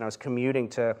years when I was commuting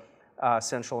to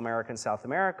Central America and South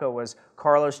America was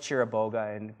Carlos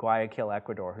Chiriboga in Guayaquil,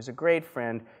 Ecuador, who's a great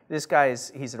friend. This guy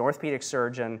he's an orthopedic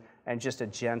surgeon and just a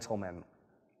gentleman.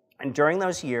 And during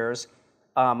those years,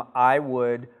 I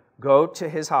would go to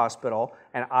his hospital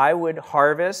and I would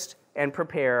harvest and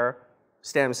prepare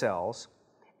stem cells,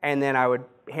 and then I would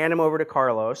hand them over to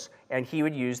Carlos, and he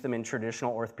would use them in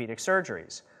traditional orthopedic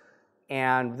surgeries.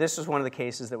 And this was one of the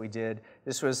cases that we did.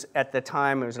 This was, at the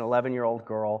time, it was an 11-year-old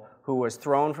girl who was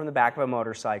thrown from the back of a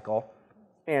motorcycle,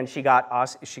 and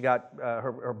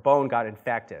her bone got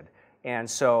infected. And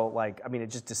so, it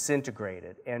just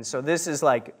disintegrated. And so this is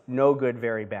no good,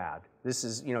 very bad. This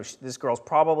is, this girl's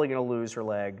probably going to lose her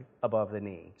leg above the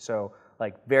knee. So,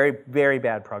 very, very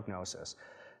bad prognosis.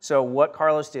 So what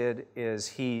Carlos did is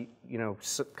he,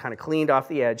 kind of cleaned off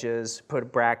the edges, put a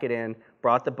bracket in,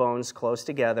 brought the bones close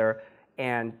together,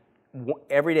 and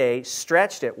every day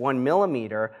stretched it 1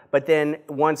 millimeter, but then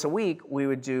once a week we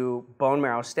would do bone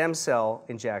marrow stem cell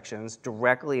injections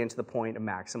directly into the point of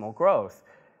maximal growth.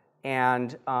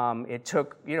 And it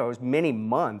took, it was many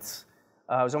months,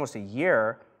 it was almost a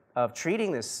year of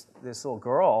treating this little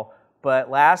girl, but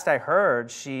last I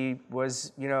heard she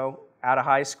was, out of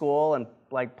high school and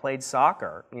played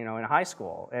soccer, in high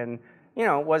school. And,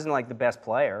 wasn't the best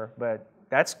player, but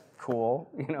that's cool,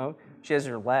 She has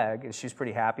her leg, and she's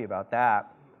pretty happy about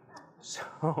that.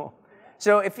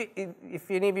 So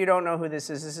if any of you don't know who this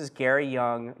is Gary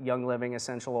Young, Young Living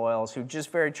Essential Oils, who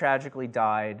just very tragically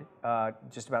died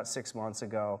just about 6 months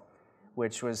ago,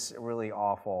 which was really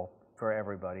awful for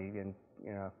everybody. And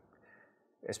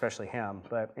especially him.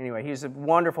 But anyway, he's a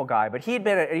wonderful guy. But he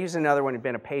was another one who'd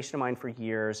been a patient of mine for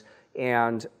years,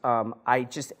 and I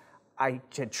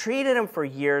had treated him for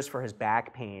years for his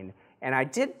back pain, and I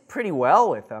did pretty well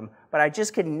with him, but I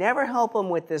just could never help him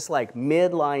with this like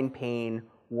midline pain,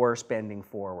 worse bending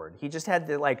forward. He just had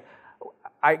the like,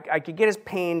 I could get his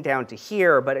pain down to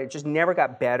here, but it just never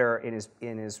got better in his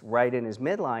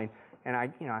midline. And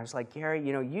I was like, Gary,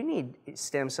 you need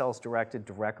stem cells directed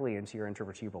directly into your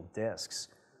intervertebral discs.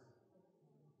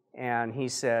 And he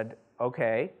said,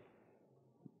 okay.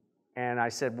 And I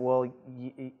said, well,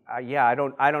 yeah, I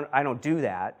don't do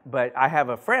that, but I have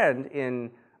a friend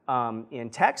in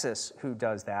Texas who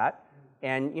does that,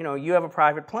 and you have a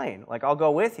private plane. Like, I'll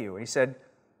go with you. He said,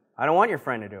 I don't want your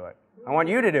friend to do it. I want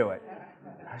you to do it.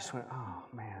 I just went, oh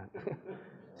man.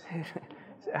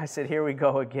 I said, here we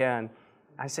go again.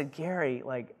 I said, Gary,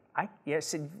 like,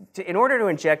 in order to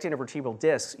inject intervertebral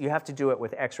discs, you have to do it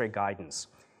with X-ray guidance,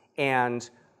 and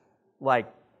like,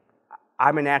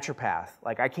 I'm a naturopath.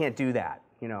 Like, I can't do that,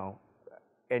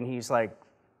 And he's like,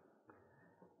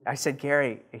 I said,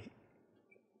 Gary,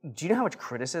 do you know how much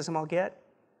criticism I'll get?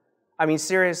 I mean,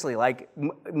 seriously, like,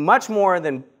 much more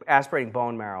than aspirating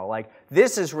bone marrow. Like,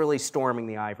 this is really storming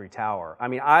the ivory tower. I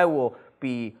mean, I will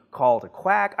be called a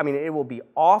quack. I mean, it will be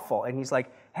awful. And he's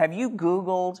like, have you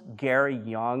Googled Gary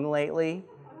Young lately?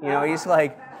 He's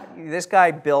like, this guy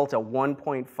built a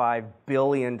 $1.5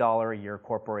 billion a year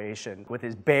corporation with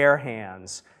his bare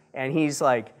hands. And he's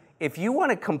like, if you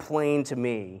want to complain to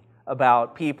me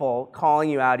about people calling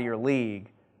you out of your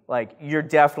league, like, you're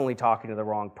definitely talking to the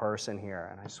wrong person here.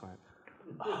 And I just went,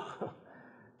 oh.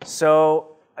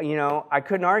 So, I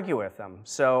couldn't argue with him.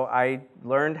 So I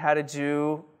learned how to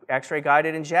do X-ray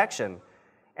guided injection.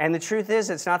 And the truth is,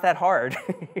 it's not that hard.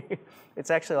 It's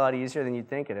actually a lot easier than you'd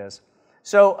think it is.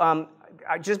 So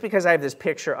just because I have this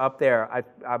picture up there,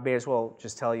 I may as well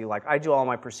just tell you, like, I do all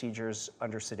my procedures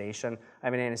under sedation. I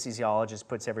have an anesthesiologist,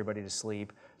 puts everybody to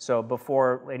sleep. So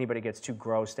before anybody gets too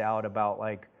grossed out about,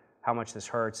 like, how much this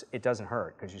hurts, it doesn't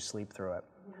hurt because you sleep through it.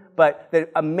 But the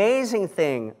amazing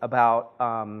thing about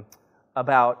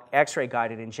X-ray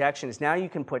guided injection is now you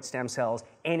can put stem cells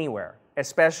anywhere,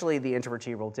 especially the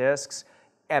intervertebral discs,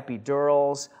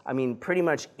 epidurals. I mean, pretty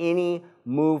much any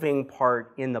moving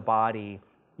part in the body,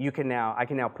 I can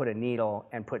now put a needle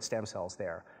and put stem cells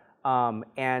there.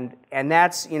 And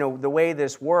that's, the way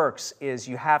this works is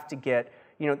you have to get,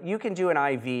 you can do an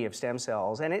IV of stem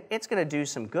cells, and it's going to do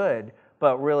some good,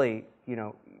 but really,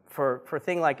 for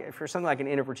something like an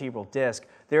intervertebral disc,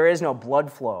 there is no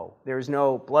blood flow. There is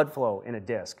no blood flow in a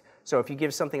disc. So if you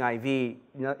give something IV,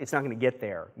 it's not going to get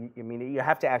there. You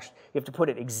have to put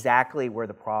it exactly where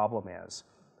the problem is.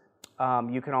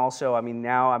 You can also,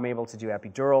 now I'm able to do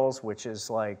epidurals, which is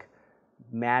like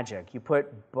magic. You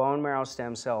put bone marrow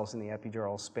stem cells in the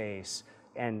epidural space,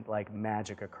 and like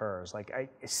magic occurs.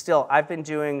 Like I've been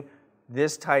doing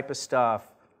this type of stuff.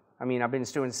 I've been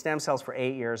doing stem cells for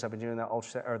 8 years. I've been doing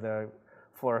the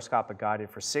fluoroscopic guided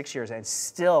for 6 years, and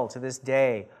still to this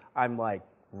day, I'm like,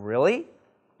 really?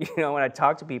 When I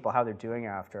talk to people, how they're doing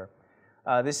after.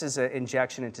 This is an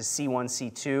injection into C1,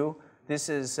 C2. This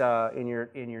is in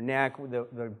your neck,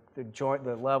 the joint,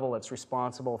 the level that's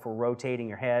responsible for rotating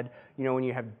your head. When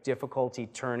you have difficulty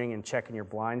turning and checking your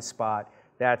blind spot,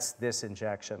 that's this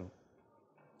injection.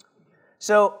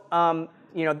 So,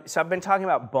 so I've been talking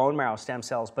about bone marrow stem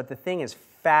cells, but the thing is,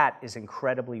 fat is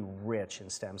incredibly rich in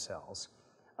stem cells.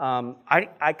 I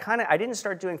didn't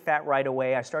start doing fat right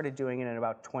away. I started doing it in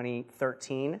about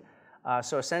 2013.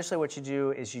 So essentially what you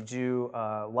do is you do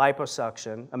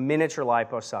liposuction, a miniature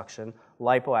liposuction,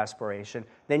 lipoaspiration.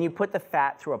 Then you put the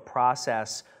fat through a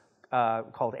process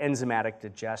called enzymatic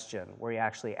digestion, where you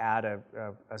actually add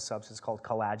a substance called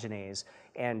collagenase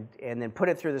and then put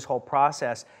it through this whole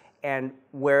process. And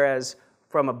whereas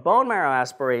from a bone marrow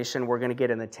aspiration, we're going to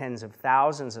get in the tens of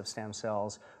thousands of stem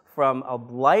cells, from a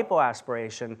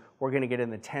lipoaspiration, we're going to get in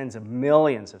the tens of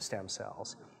millions of stem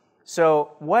cells.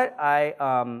 So what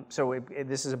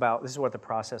this is what the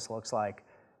process looks like.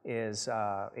 Is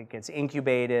it gets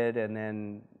incubated and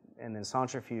then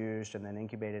centrifuged and then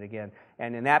incubated again.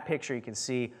 And in that picture, you can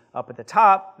see up at the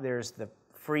top there's the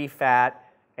free fat,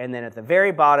 and then at the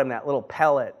very bottom, that little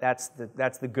pellet, that's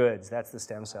the goods, that's the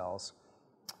stem cells.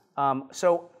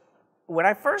 So when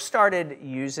I first started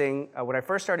using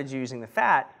the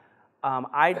fat,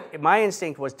 my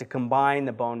instinct was to combine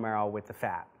the bone marrow with the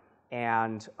fat.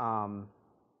 And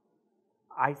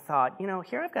I thought,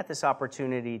 here I've got this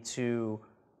opportunity to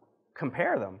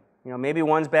compare them. Maybe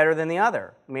one's better than the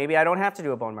other. Maybe I don't have to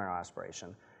do a bone marrow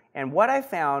aspiration. And what I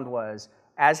found was,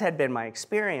 as had been my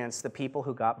experience, the people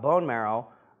who got bone marrow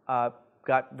got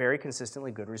got very consistently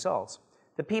good results.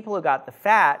 The people who got the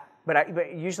fat, but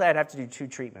usually I'd have to do 2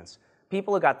 treatments.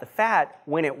 People who got the fat,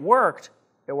 when it worked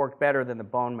better than the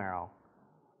bone marrow.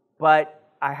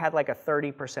 But I had like a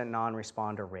 30%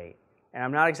 non-responder rate. And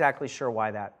I'm not exactly sure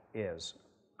why that is.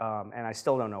 And I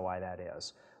still don't know why that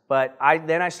is. But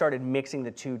then I started mixing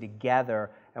the 2 together.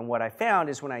 And what I found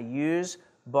is when I use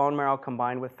bone marrow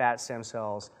combined with fat stem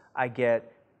cells, I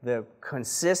get the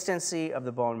consistency of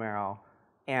the bone marrow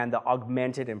and the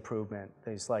augmented improvement,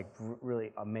 these like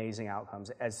really amazing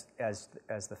outcomes as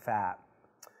the fat.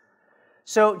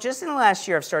 So just in the last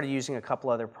year, I've started using a couple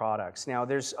other products. Now,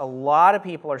 there's a lot of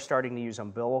people are starting to use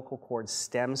umbilical cord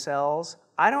stem cells.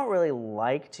 I don't really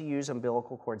like to use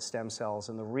umbilical cord stem cells,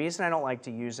 and the reason I don't like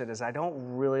to use it is I don't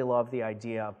really love the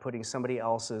idea of putting somebody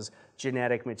else's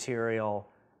genetic material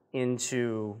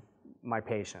into my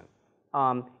patient.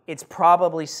 It's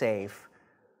probably safe,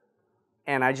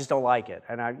 and I just don't like it.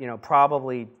 And I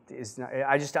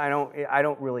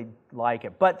don't really like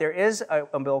it. But there is an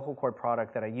umbilical cord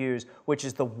product that I use, which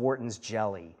is the Wharton's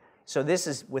jelly. So this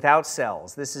is without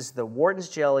cells. This is the Wharton's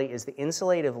jelly is the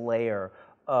insulative layer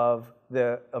of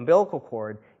the umbilical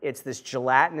cord. It's this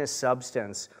gelatinous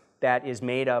substance that is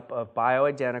made up of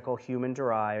bioidentical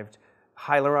human-derived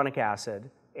hyaluronic acid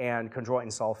and chondroitin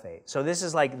sulfate. So this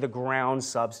is like the ground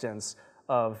substance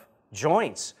of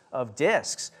joints, of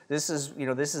discs. This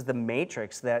is the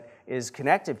matrix that is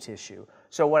connective tissue.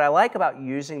 So what I like about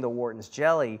using the Wharton's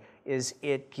jelly is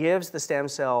it gives the stem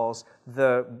cells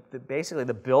basically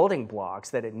the building blocks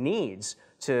that it needs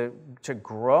to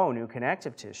grow new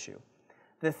connective tissue.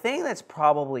 The thing that's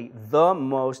probably the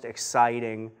most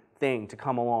exciting thing to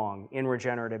come along in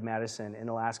regenerative medicine in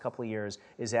the last couple of years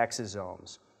is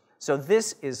exosomes. So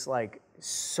this is like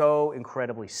so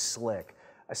incredibly slick.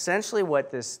 Essentially what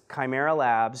this Chimera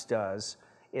Labs does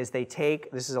is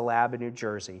this is a lab in New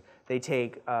Jersey, they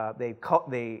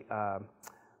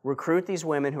recruit these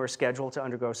women who are scheduled to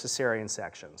undergo cesarean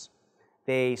sections.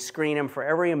 They screen them for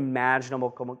every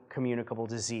imaginable communicable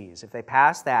disease. If they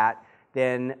pass that,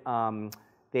 then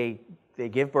they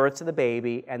give birth to the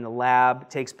baby, and the lab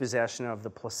takes possession of the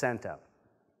placenta.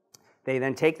 They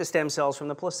then take the stem cells from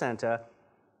the placenta,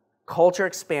 culture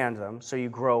expand them, so you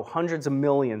grow hundreds of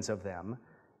millions of them,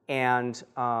 and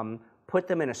put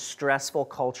them in a stressful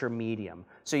culture medium.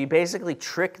 So you basically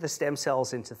trick the stem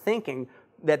cells into thinking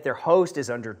that their host is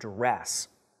under duress.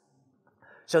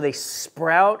 So they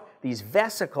sprout these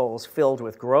vesicles filled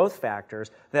with growth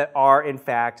factors that are, in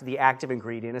fact, the active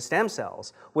ingredient of stem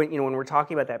cells. When we're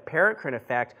talking about that paracrine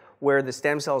effect, where the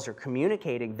stem cells are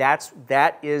communicating,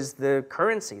 that is the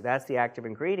currency, that's the active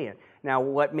ingredient. Now,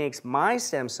 what makes my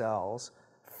stem cells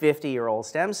 50-year-old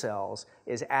stem cells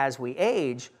is as we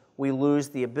age, we lose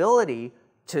the ability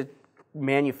to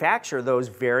manufacture those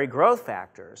very growth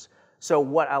factors. So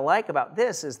what I like about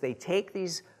this is they take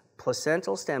these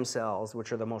placental stem cells,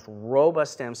 which are the most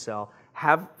robust stem cell,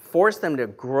 force them to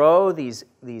grow these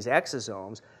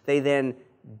exosomes. They then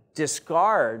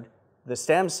discard the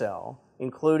stem cell,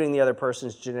 including the other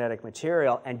person's genetic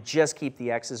material, and just keep the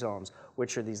exosomes,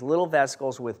 which are these little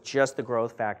vesicles with just the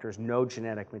growth factors, no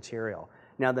genetic material.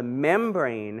 Now, the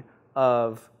membrane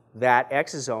of that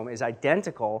exosome is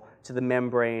identical to the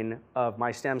membrane of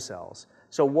my stem cells.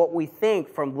 So what we think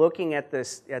from looking at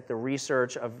the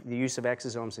research of the use of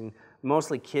exosomes in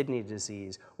mostly kidney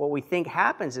disease, what we think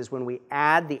happens is when we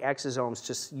add the exosomes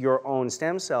to your own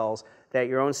stem cells, that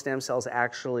your own stem cells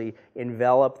actually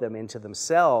envelop them into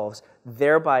themselves,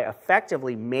 thereby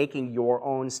effectively making your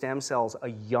own stem cells a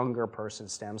younger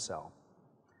person's stem cell.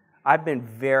 I've been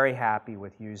very happy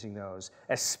with using those,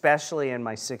 especially in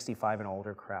my 65 and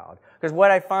older crowd. Because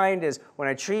what I find is when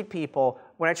I treat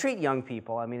young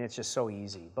people, I mean, it's just so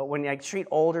easy. But when I treat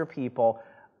older people,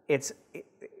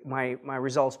 my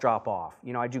results drop off.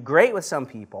 I do great with some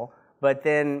people, but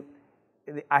then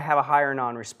I have a higher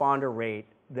non-responder rate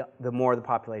the more the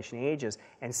population ages.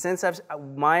 And since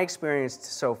my experience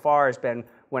so far has been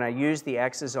when I use the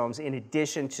exosomes in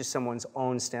addition to someone's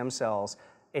own stem cells,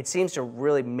 it seems to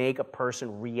really make a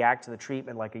person react to the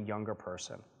treatment like a younger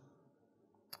person.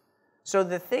 So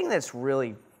the thing that's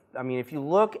really, if you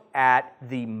look at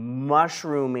the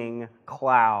mushrooming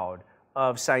cloud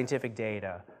of scientific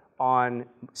data on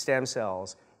stem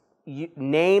cells, you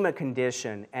name a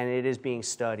condition and it is being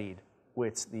studied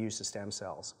with the use of stem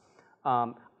cells.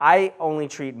 I only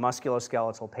treat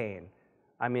musculoskeletal pain.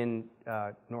 I'm in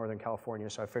Northern California,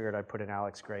 so I figured I'd put an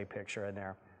Alex Gray picture in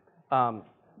there.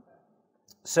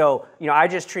 So, I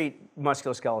just treat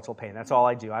musculoskeletal pain. That's all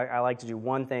I do. I like to do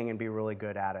one thing and be really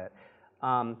good at it.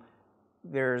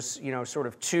 There's, sort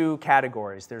of two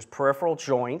categories. There's peripheral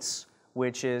joints,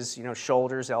 which is, you know,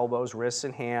 shoulders, elbows, wrists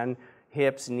and hand,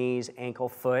 hips, knees, ankle,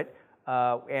 foot.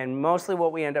 And mostly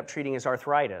what we end up treating is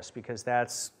arthritis, because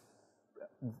that's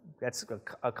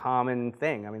a common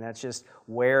thing. I mean, that's just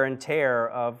wear and tear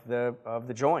of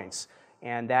the joints.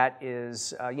 And that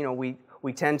is, you know,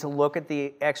 we tend to look at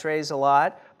the x-rays a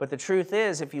lot, but the truth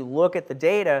is, if you look at the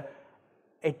data,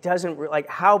 it doesn't, like,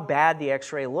 how bad the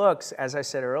x-ray looks, as I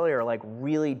said earlier, like,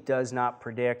 really does not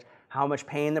predict how much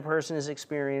pain the person is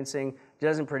experiencing,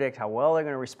 doesn't predict how well they're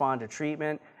going to respond to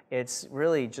treatment. It's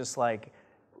really just like,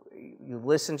 you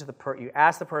listen to you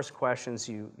ask the person questions,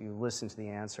 you listen to the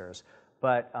answers.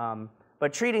 But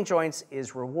treating joints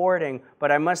is rewarding,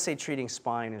 but I must say treating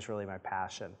spine is really my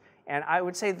passion. And I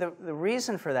would say the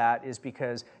reason for that is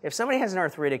because if somebody has an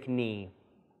arthritic knee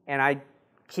and I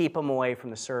keep them away from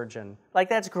the surgeon, like,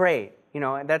 that's great, you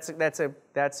know, and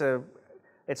it's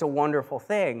a wonderful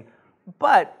thing.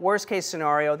 But worst case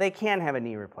scenario, they can have a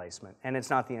knee replacement and it's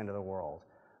not the end of the world.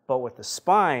 But with the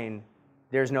spine,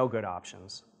 there's no good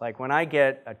options. Like, when I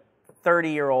get a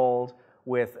 30-year-old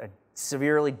with a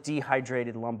severely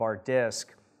dehydrated lumbar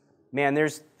disc, man,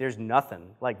 there's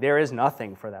nothing. Like, there is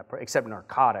nothing for that except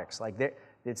narcotics. Like,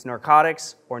 it's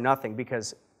narcotics or nothing,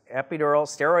 because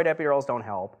steroid epidurals don't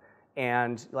help,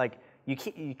 and like,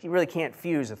 you really can't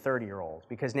fuse a 30-year-old,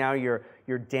 because now you're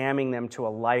damning them to a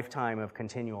lifetime of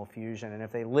continual fusion, and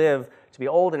if they live to be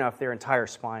old enough, their entire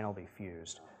spine will be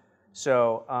fused.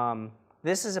 So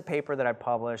this is a paper that I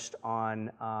published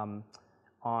on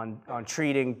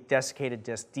treating desiccated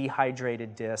discs,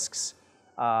 dehydrated discs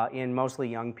in mostly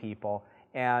young people,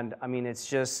 and I mean, it's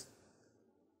just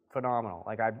phenomenal.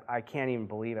 Like, I can't even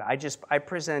believe it. I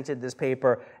presented this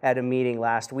paper at a meeting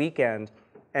last weekend,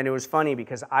 and it was funny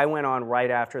because I went on right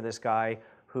after this guy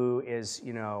who is,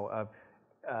 you know,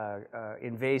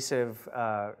 invasive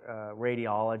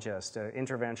radiologist,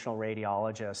 interventional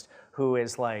radiologist, who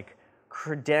is like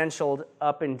credentialed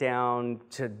up and down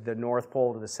to the North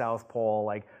Pole to the South Pole,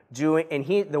 like doing, and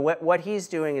what he's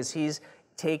doing is he's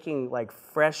taking, like,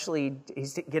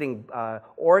 he's getting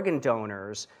organ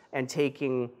donors and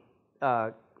taking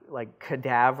like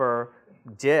cadaver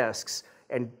discs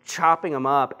and chopping them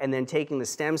up and then taking the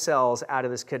stem cells out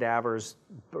of this cadaver's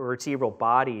vertebral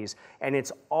bodies, and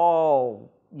it's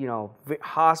all, you know,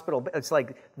 hospital. It's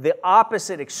like the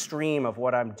opposite extreme of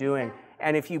what I'm doing.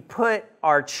 And if you put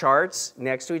our charts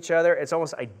next to each other, it's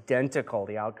almost identical,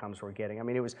 the outcomes we're getting. I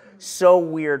mean, it was so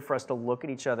weird for us to look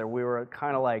at each other. We were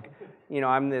kind of like, you know,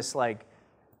 I'm this like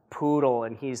poodle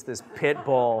and he's this pit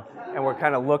bull, and we're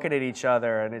kind of looking at each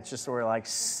other, and it's just, we're like,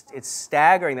 it's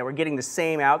staggering that we're getting the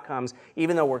same outcomes,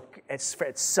 even though we're at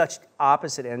such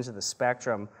opposite ends of the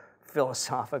spectrum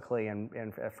philosophically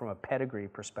and from a pedigree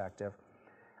perspective.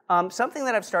 Something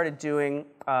that I've started doing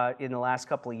in the last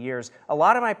couple of years, a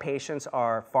lot of my patients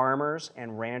are farmers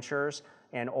and ranchers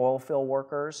and oil field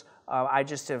workers. I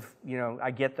just have, you know,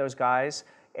 I get those guys,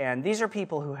 and these are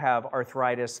people who have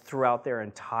arthritis throughout their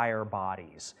entire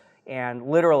bodies. And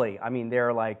literally, I mean,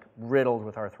 they're like riddled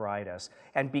with arthritis.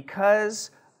 And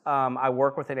because I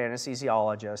work with an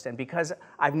anesthesiologist, and because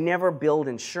I've never billed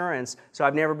insurance, so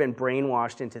I've never been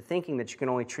brainwashed into thinking that you can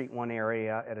only treat one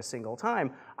area at a single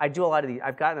time, I do a lot of these.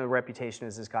 I've gotten a reputation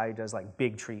as this guy who does like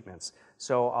big treatments.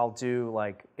 So I'll do,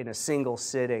 like, in a single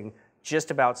sitting, just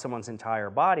about someone's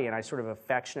entire body, and I sort of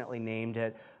affectionately named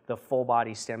it the full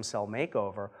body stem cell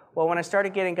makeover. Well, when I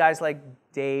started getting guys like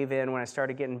Dave in, when I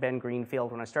started getting Ben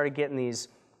Greenfield, when I started getting these,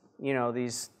 you know,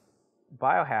 these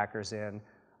biohackers in,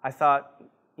 I thought,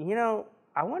 you know,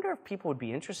 I wonder if people would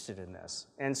be interested in this.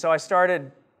 And so I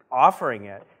started offering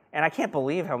it, and I can't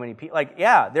believe how many people, like,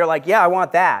 yeah, they're like, yeah, I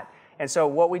want that. And so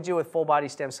what we do with full body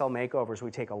stem cell makeovers,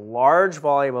 we take a large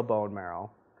volume of bone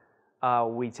marrow,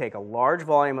 we take a large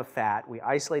volume of fat, we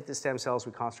isolate the stem cells,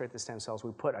 we concentrate the stem cells,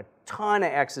 we put a ton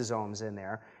of exosomes in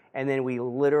there, and then we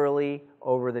literally,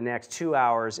 over the next 2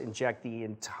 hours, inject the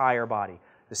entire body.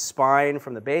 The spine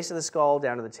from the base of the skull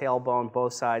down to the tailbone,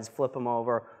 both sides, flip them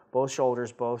over, both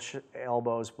shoulders, both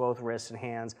elbows, both wrists and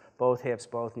hands, both hips,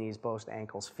 both knees, both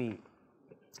ankles, feet.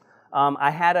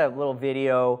 I had a little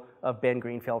video of Ben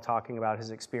Greenfield talking about his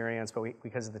experience, but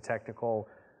because of the technical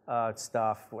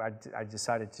stuff, I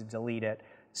decided to delete it.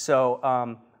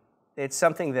 So it's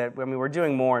something that, I mean, we're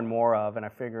doing more and more of, and I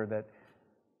figure that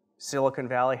Silicon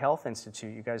Valley Health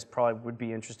Institute, you guys probably would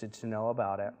be interested to know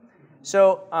about it.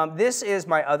 So this is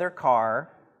my other car.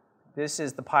 This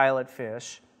is the pilot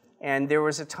fish. And there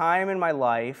was a time in my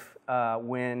life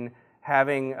when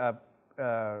having a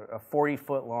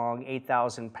 40-foot long,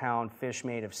 8,000-pound fish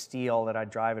made of steel that I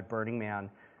drive at Burning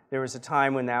Man, there was a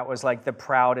time when that was like the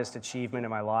proudest achievement of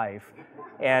my life.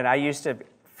 And I used to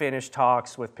finish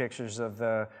talks with pictures of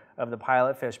the of the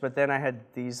pilot fish. But then I had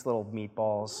these little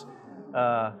meatballs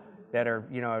that are,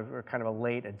 you know, are kind of a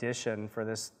late addition for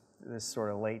this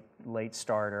sort of late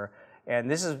starter. And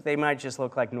they might just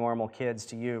look like normal kids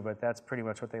to you, but that's pretty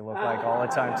much what they look like all the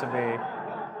time to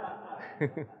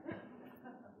me.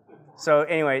 So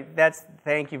anyway,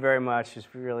 thank you very much.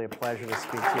 It's really a pleasure to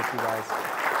speak with you guys.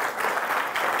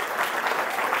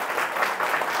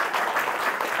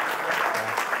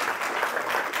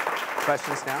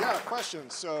 Questions now? Yeah,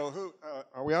 questions. So who,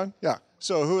 are we on? Yeah.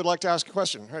 So who would like to ask a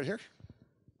question? Right here.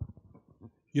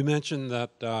 You mentioned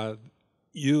that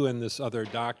you and this other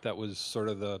doc that was sort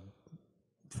of the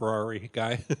Ferrari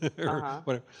guy, or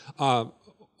whatever.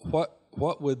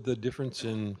 What would the difference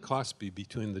in cost be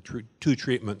between the two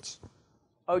treatments?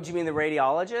 Oh, do you mean the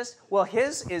radiologist? Well,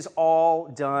 his is all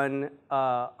done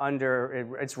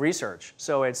it's research.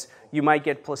 So you might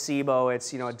get placebo.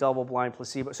 It's, you know, a double-blind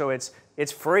placebo. So it's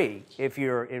free if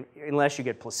unless you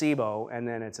get placebo, and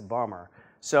then it's a bummer.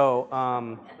 So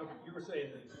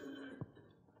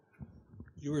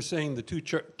you were saying the two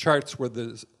charts were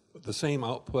the same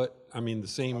output. I mean, the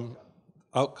same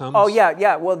outcomes. Oh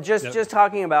yeah. Well, just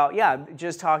talking about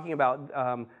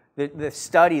the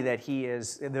study that he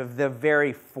is, the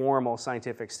very formal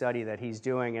scientific study that he's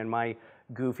doing, and my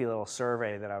goofy little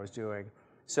survey that I was doing.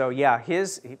 So yeah,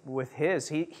 it's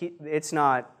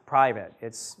not private.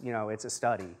 It's, you know, it's a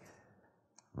study.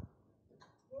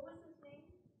 What was his name?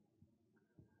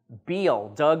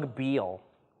 Beal, Doug Beal.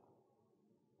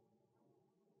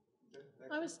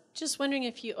 I was just wondering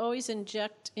if you always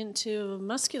inject into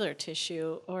muscular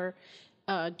tissue or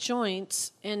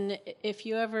joints, and if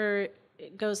you ever,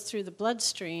 it goes through the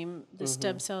bloodstream, the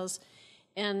stem cells,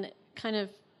 and kind of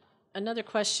another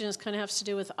question has to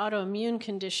do with autoimmune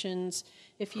conditions.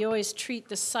 If you always treat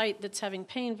the site that's having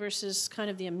pain versus kind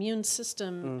of the immune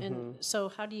system, and so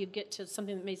how do you get to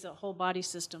something that makes a whole body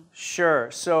system?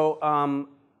 Sure. So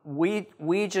we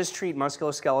just treat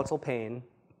musculoskeletal pain.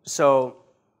 So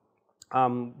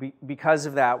because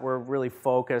of that, we're really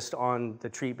focused on the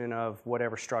treatment of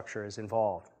whatever structure is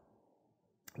involved.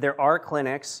 There are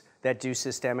clinics that do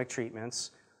systemic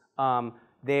treatments.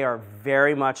 They are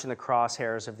very much in the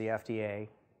crosshairs of the FDA,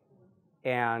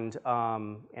 and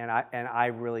I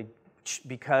really,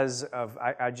 because of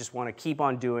I just want to keep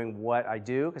on doing what I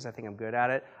do because I think I'm good at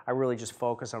it. I really just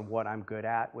focus on what I'm good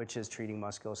at, which is treating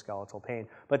musculoskeletal pain.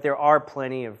 But there are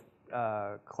plenty of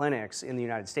clinics in the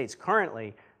United States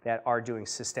currently that are doing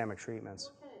systemic treatments.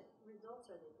 What kind of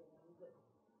results are they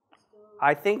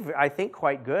getting? I think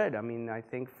quite good. I mean, I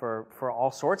think for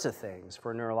all sorts of things,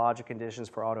 for neurologic conditions,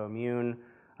 for autoimmune.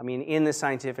 I mean, in the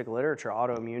scientific literature,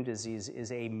 autoimmune disease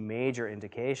is a major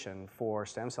indication for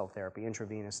stem cell therapy,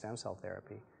 intravenous stem cell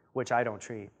therapy, which I don't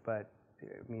treat, but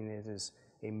I mean, it is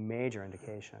a major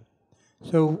indication.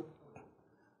 So,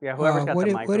 yeah, whoever's got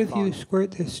the microphone. what if you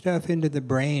squirt this stuff into the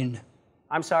brain?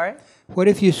 I'm sorry? What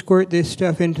if you squirt this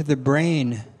stuff into the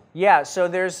brain? Yeah, so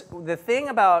there's the thing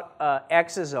about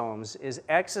exosomes is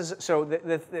so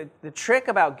the trick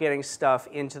about getting stuff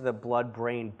into the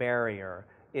blood-brain barrier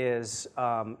is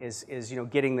you know,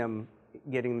 getting them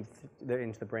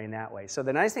into the brain that way. So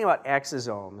the nice thing about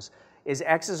exosomes is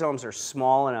exosomes are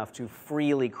small enough to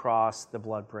freely cross the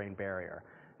blood-brain barrier.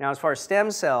 Now, as far as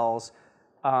stem cells,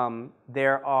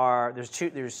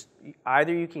 there's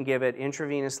either you can give it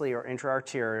intravenously or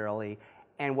intraarterially,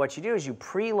 and what you do is you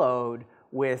preload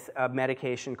with a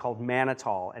medication called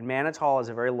mannitol, and mannitol is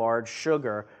a very large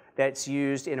sugar that's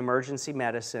used in emergency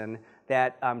medicine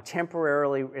that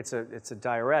temporarily, it's a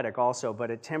diuretic also,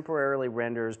 but it temporarily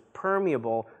renders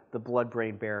permeable the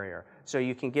blood-brain barrier. So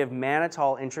you can give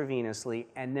mannitol intravenously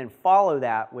and then follow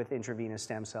that with intravenous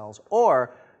stem cells,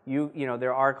 or you know,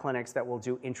 there are clinics that will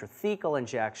do intrathecal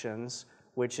injections,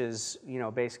 which is, you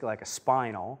know, basically like a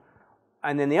spinal.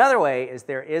 And then the other way is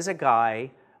there is a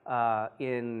guy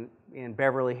in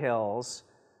Beverly Hills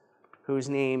whose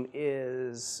name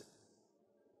is,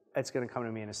 it's going to come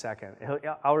to me in a second.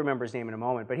 I'll remember his name in a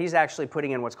moment, but he's actually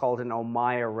putting in what's called an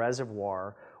Ommaya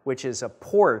reservoir, which is a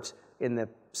port in the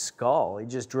skull. He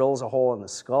just drills a hole in the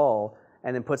skull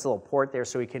and then puts a little port there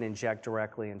so he can inject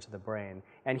directly into the brain.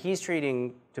 And he's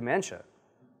treating dementia.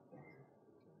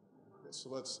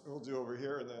 So we'll do over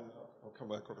here, and then I'll come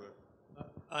back over there.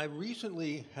 I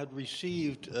recently had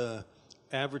received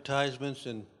advertisements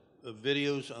and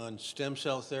videos on stem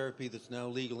cell therapy that's now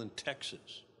legal in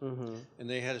Texas. And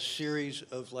they had a series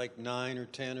of like 9 or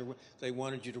 10, or they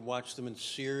wanted you to watch them in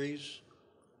series,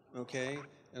 okay?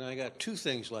 And I got 2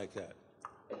 things like that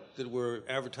were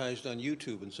advertised on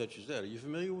YouTube and such as that. Are you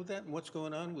familiar with that and what's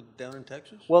going on down in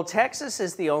Texas? Well, Texas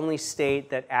is the only state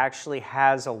that actually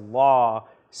has a law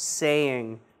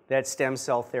saying that stem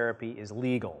cell therapy is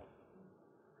legal,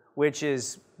 which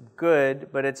is good,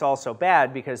 but it's also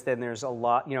bad because then there's a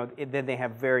lot, then they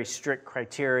have very strict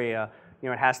criteria.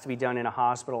 It has to be done in a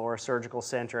hospital or a surgical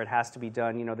center. It has to be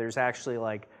done, there's actually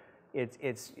like,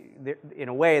 in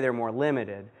a way, they're more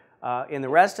limited. In the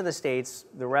rest of the states,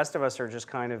 the rest of us are just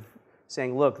kind of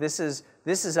saying, look, this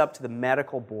is up to the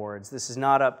medical boards. This is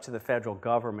not up to the federal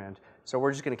government. So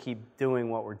we're just going to keep doing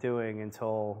what we're doing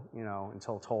until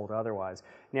told otherwise.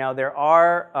 Now there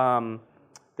are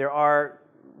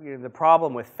the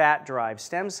problem with fat-derived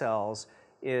stem cells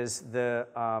is the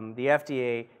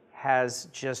FDA has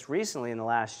just recently, in the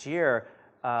last year,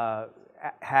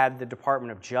 had the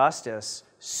Department of Justice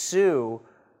sue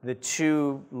the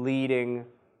 2 leading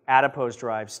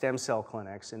adipose-derived stem cell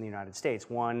clinics in the United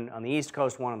States, one on the East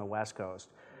Coast, one on the West Coast.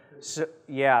 So,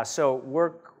 yeah,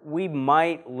 so we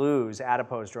might lose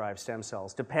adipose-derived stem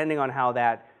cells, depending on how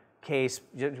that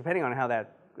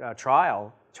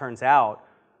trial turns out.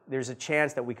 There's a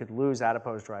chance that we could lose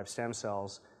adipose-derived stem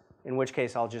cells, in which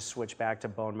case I'll just switch back to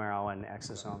bone marrow and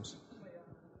exosomes.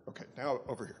 Okay, now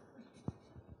over here.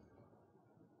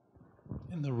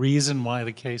 And the reason why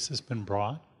the case has been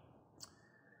brought?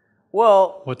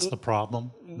 Well, what's the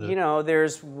problem?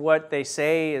 There's what they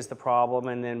say is the problem,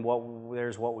 and then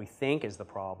there's what we think is the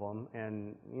problem.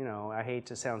 And I hate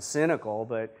to sound cynical,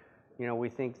 but we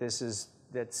think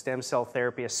that stem cell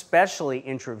therapy, especially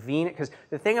intravenous, because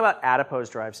the thing about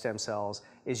adipose-derived stem cells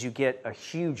is you get a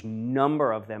huge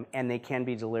number of them, and they can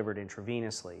be delivered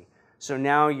intravenously. So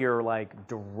now you're like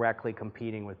directly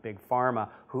competing with Big Pharma,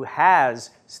 who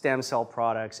has stem cell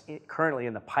products currently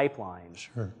in the pipeline.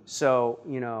 Sure. So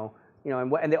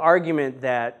and the argument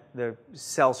that the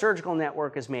Cell Surgical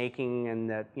Network is making, and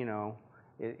that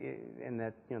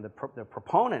the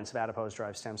proponents of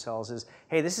adipose-derived stem cells is,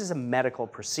 hey, this is a medical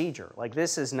procedure. Like,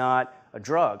 this is not a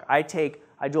drug. I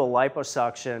do a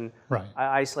liposuction. Right.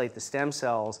 I isolate the stem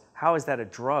cells. How is that a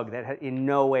drug? That in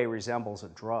no way resembles a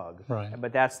drug. Right.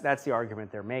 But that's the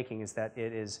argument they're making, is that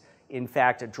it is in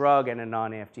fact a drug and a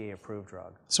non-FDA approved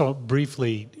drug. So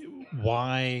briefly,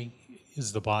 why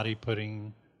is the body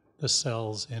putting the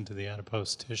cells into the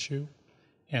adipose tissue?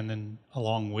 And then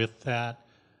along with that,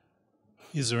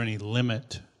 is there any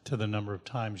limit to the number of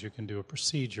times you can do a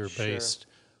procedure based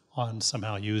on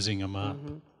somehow using them up?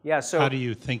 Mm-hmm. Yeah, so how do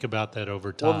you think about that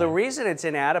over time? Well, the reason it's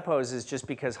in adipose is just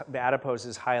because the adipose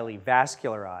is highly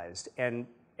vascularized, and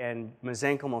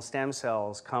mesenchymal stem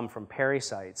cells come from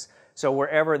pericytes. So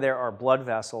wherever there are blood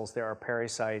vessels, there are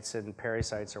pericytes, and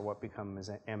pericytes are what become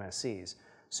MSCs.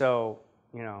 So,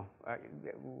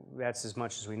 that's as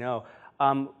much as we know.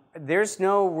 There's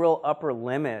no real upper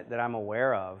limit that I'm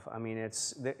aware of. I mean,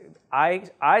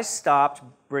 I stopped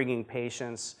bringing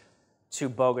patients to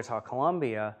Bogota,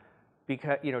 Colombia,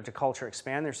 because to culture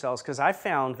expand their cells, because I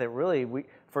found that really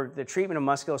for the treatment of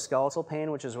musculoskeletal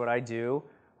pain, which is what I do,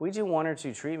 we do 1 or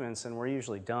 2 treatments and we're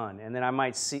usually done. And then I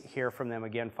might hear from them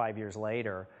again 5 years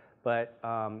later. But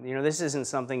this isn't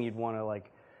something you'd want to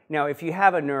like. Now, if you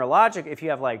have if you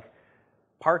have like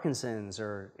Parkinson's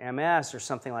or MS or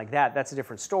something like that, that's a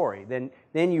different story.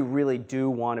 Then you really do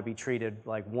want to be treated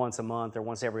like once a month or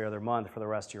once every other month for the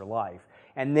rest of your life.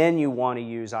 And then you want to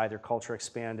use either culture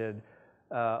expanded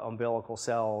umbilical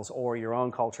cells or your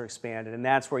own culture expanded, and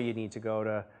that's where you need to go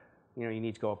to, you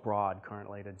need to go abroad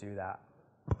currently to do that.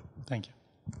 Thank you.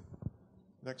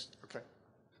 Next, okay.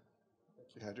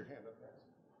 You had your hand up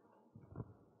there.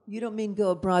 You don't mean go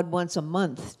abroad once a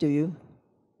month, do you?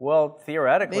 Well,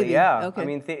 theoretically, Maybe. yeah. Okay. I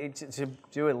mean, to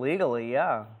do it legally,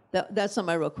 yeah. That's not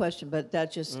my real question, but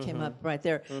that just came up right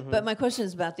there. But my question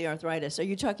is about the arthritis. Are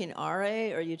you talking RA,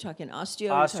 or are you talking osteo?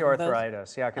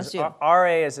 Osteoarthritis, yeah, because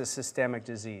RA is a systemic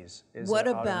disease. What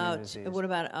about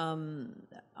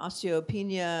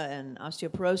osteopenia and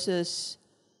osteoporosis?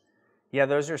 Yeah,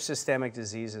 those are systemic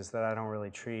diseases that I don't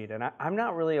really treat, and I'm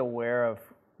not really aware of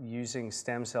using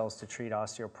stem cells to treat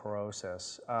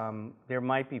osteoporosis. There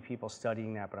might be people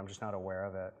studying that, but I'm just not aware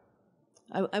of it.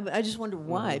 I just wonder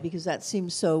why, because that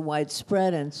seems so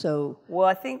widespread and so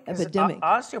I think epidemic.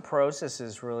 Osteoporosis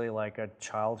is really like a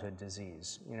childhood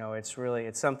disease.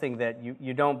 It's something that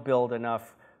you don't build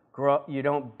enough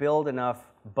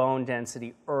bone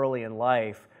density early in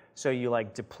life, so you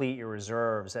like deplete your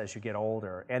reserves as you get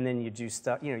older, and then you do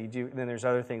stuff. Then there's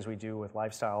other things we do with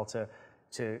lifestyle to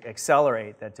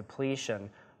accelerate that depletion.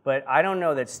 But I don't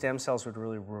know that stem cells would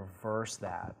really reverse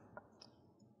that.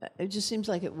 It just seems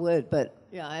like it would, but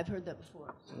yeah, I've heard that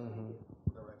before.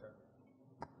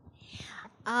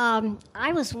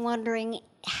 I was wondering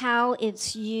how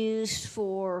it's used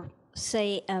for,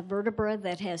 say, a vertebra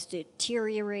that has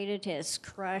deteriorated, has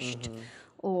crushed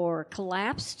or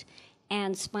collapsed,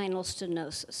 and spinal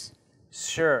stenosis?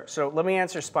 Sure. So let me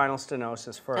answer spinal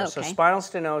stenosis first. So Okay. spinal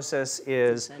stenosis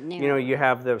is, you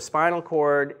have the spinal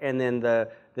cord and then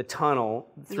the tunnel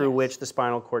through Yes. which the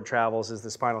spinal cord travels is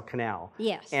the spinal canal.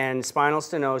 Yes. And spinal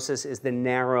stenosis is the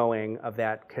narrowing of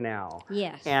that canal.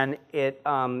 Yes. And it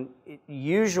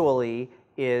usually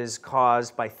is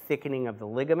caused by thickening of the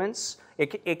ligaments.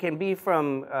 It can be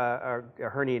from a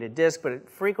herniated disc, but it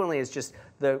frequently is just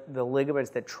the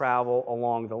ligaments that travel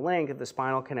along the length of the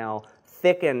spinal canal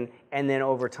thicken and then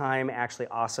over time actually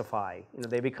ossify.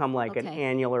 They become like an Okay.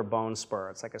 annular bone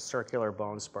spur. It's like a circular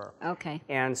bone spur. Okay.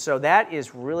 And so that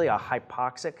is really a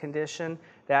hypoxic condition.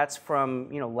 That's from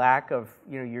lack of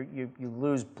you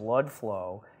lose blood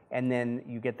flow and then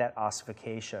you get that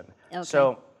ossification. Okay.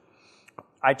 So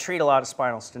I treat a lot of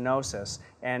spinal stenosis,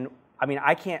 and I mean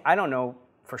I don't know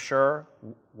for sure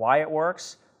why it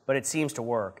works, but it seems to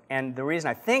work. And the reason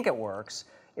I think it works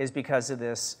is because of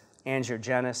this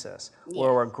angiogenesis,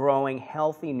 where we're growing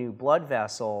healthy new blood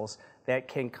vessels that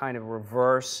can kind of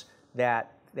reverse that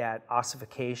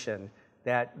ossification,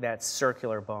 that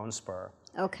circular bone spur.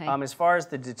 Okay. As far as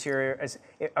the deterioration,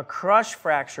 a crush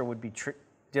fracture would be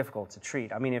difficult to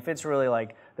treat. I mean, if it's really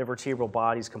like the vertebral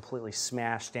body's completely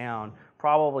smashed down,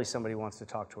 probably somebody wants to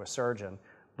talk to a surgeon.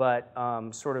 But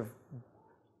sort of,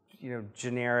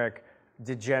 generic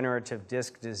degenerative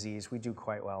disc disease, we do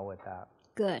quite well with that.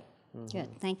 Good. Good.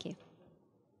 Thank you.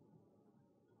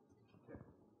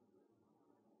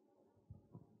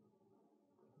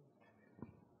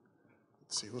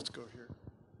 Let's see, let's go here.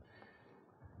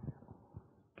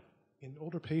 In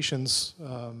older patients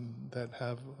that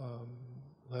have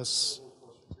less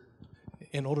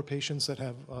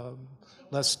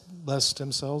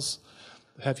stem cells,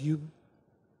 have you?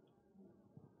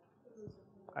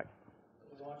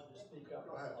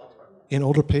 In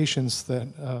older patients that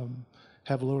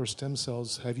have lower stem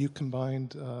cells, have you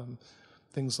combined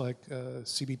things like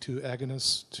CB2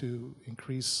 agonists to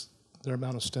increase their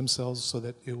amount of stem cells so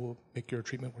that it will make your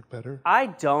treatment work better? I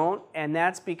don't, and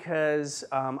that's because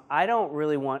I don't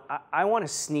really want, I want to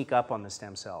sneak up on the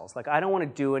stem cells. Like, I don't want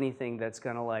to do anything that's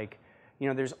going to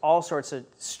there's all sorts of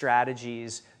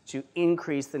strategies to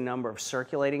increase the number of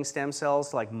circulating stem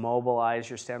cells, to like mobilize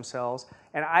your stem cells.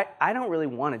 And I don't really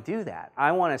want to do that.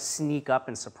 I want to sneak up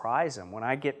and surprise them. When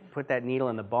I put that needle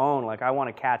in the bone, like I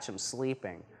want to catch them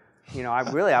sleeping.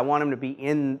 I want them to be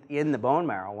in the bone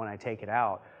marrow when I take it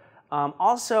out.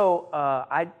 Also,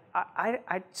 I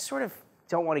sort of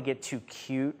don't want to get too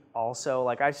cute also.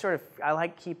 Like I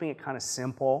like keeping it kind of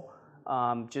simple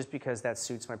just because that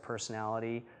suits my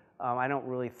personality. I don't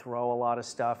really throw a lot of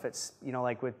stuff. It's,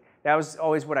 like that was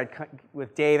always what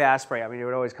with Dave Asprey, I mean, it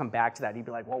would always come back to that. He'd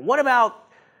be like, well, what about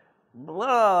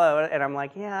blah? And I'm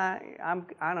like, yeah,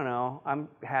 I don't know. I'm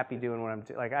happy doing what I'm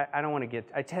doing. Like, I don't want to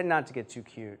I tend not to get too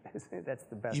cute. That's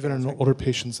the best. Even in older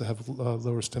patients that have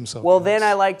lower stem cell Well, counts. then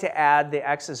I like to add the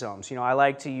exosomes. I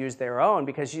like to use their own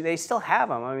because they still have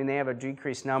them. I mean, they have a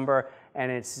decreased number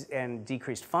and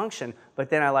decreased function, but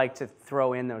then I like to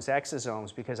throw in those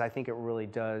exosomes because I think it really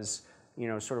does,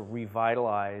 sort of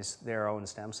revitalize their own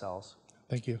stem cells.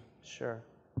 Thank you. Sure.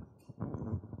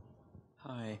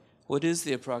 Hi. What is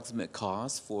the approximate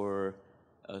cost for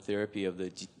therapy of the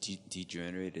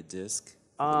degenerated disc?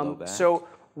 Low back? So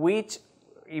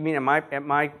you mean at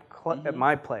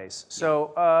my place?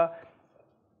 So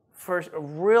for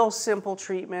real simple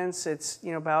treatments, it's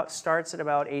starts at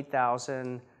about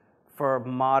 $8,000. For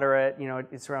moderate,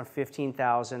 it's around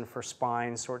 $15,000 for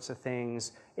spine sorts of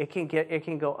things. It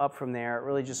can go up from there. It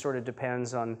really just sort of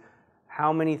depends on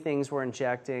how many things we're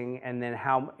injecting, and then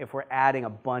if we're adding a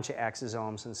bunch of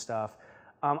exosomes and stuff.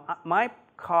 My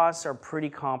costs are pretty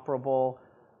comparable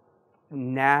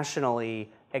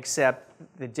nationally, except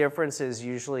the difference is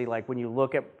usually like when you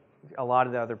look at a lot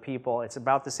of the other people, it's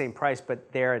about the same price,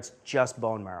 but there it's just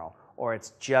bone marrow, or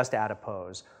it's just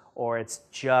adipose, or it's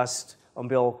just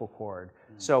umbilical cord.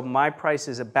 So my price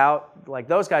is about like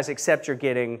those guys, except you're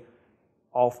getting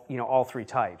all three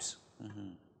types.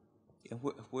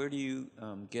 Where do you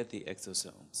get the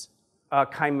exosomes?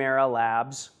 Chimera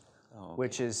Labs, Oh, okay.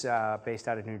 which is based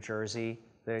out of New Jersey.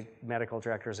 The medical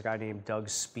director is a guy named Doug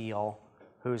Spiel,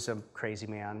 who's a crazy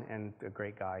man and a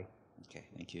great guy. Okay,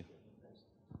 thank you.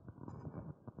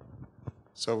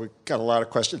 So we've got a lot of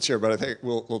questions here, but I think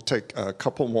we'll take a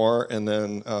couple more, and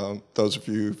then those of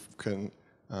you can,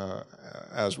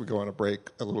 as we go on a break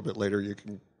a little bit later, you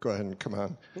can go ahead and come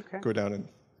on, go down and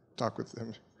talk with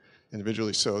them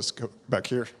individually. So let's go back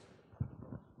here.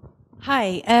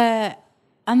 Hi.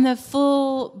 On the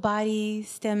full body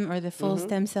stem or the full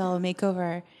stem cell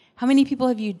makeover, how many people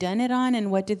have you done it on,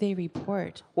 and what did they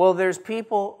report? Well, there's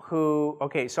people who,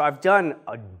 okay, so I've done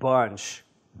a bunch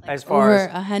as far Over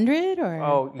as 100 or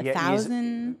oh,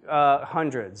 1,000?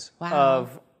 Hundreds Wow.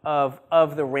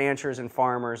 of the ranchers and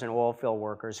farmers and oil field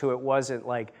workers who it wasn't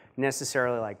like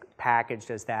necessarily like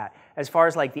packaged as that. As far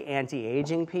as like the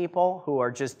anti-aging people who are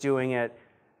just doing it,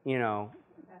 you know,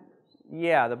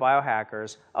 yeah, the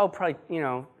biohackers, oh, probably, you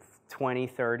know, 20,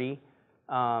 30,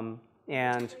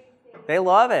 and they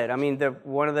love it. I mean,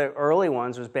 one of the early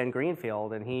ones was Ben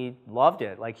Greenfield, and he loved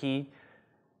it. Like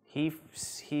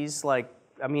he's like,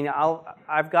 I mean,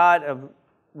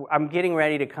 I'm getting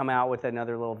ready to come out with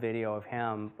another little video of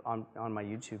him on my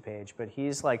YouTube page, but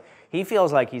he's like, he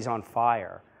feels like he's on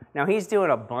fire. Now he's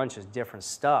doing a bunch of different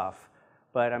stuff,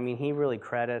 but I mean, he really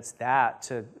credits that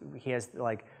to,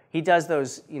 he does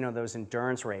those, you know, those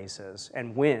endurance races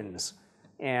and wins.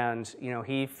 And, you know,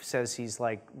 he says he's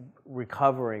like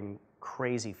recovering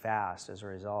crazy fast as a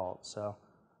result, so.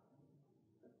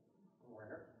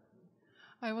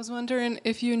 I was wondering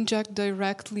if you inject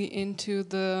directly into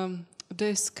the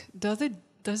disc, does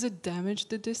it damage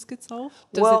the disc itself?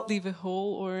 Does it leave a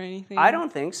hole or anything? I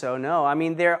don't think so, no. I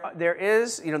mean, there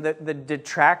is, you know, the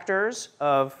detractors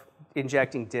of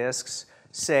injecting discs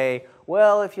say,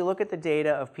 well, if you look at the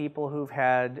data of people who've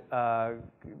had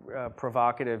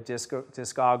provocative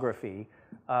discography,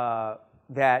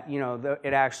 that, you know,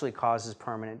 it actually causes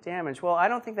permanent damage. Well, I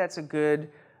don't think that's a good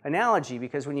analogy,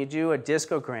 because when you do a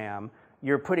discogram,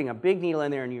 you're putting a big needle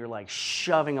in there and you're like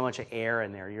shoving a bunch of air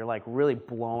in there. You're like really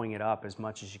blowing it up as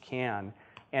much as you can.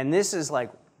 And this is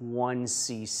like 1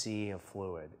 cc of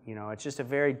fluid. You know, it's just a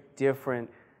very different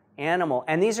animal.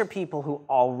 And these are people who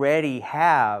already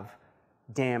have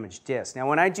damaged discs. Now,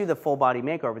 when I do the full body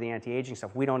makeover, the anti-aging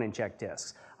stuff, we don't inject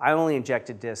discs. I only inject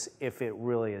a disc if it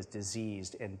really is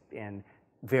diseased and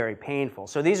very painful.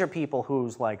 So these are people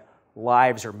whose like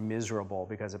lives are miserable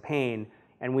because of pain,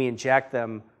 and we inject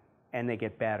them and they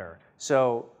get better.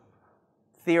 So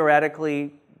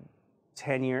theoretically,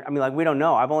 10 years, I mean, like, we don't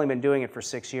know. I've only been doing it for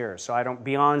 6 years, so I don't,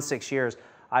 beyond 6 years,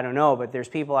 I don't know, but there's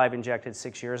people I've injected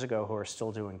 6 years ago who are still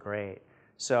doing great.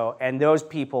 So, and those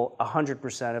people,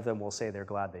 100% of them will say they're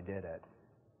glad they did it.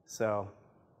 So.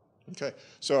 Okay,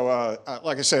 so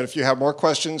like I said, if you have more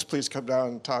questions, please come down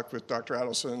and talk with Dr.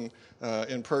 Adelson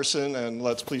in person, and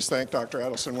let's please thank Dr.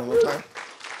 Adelson one more time.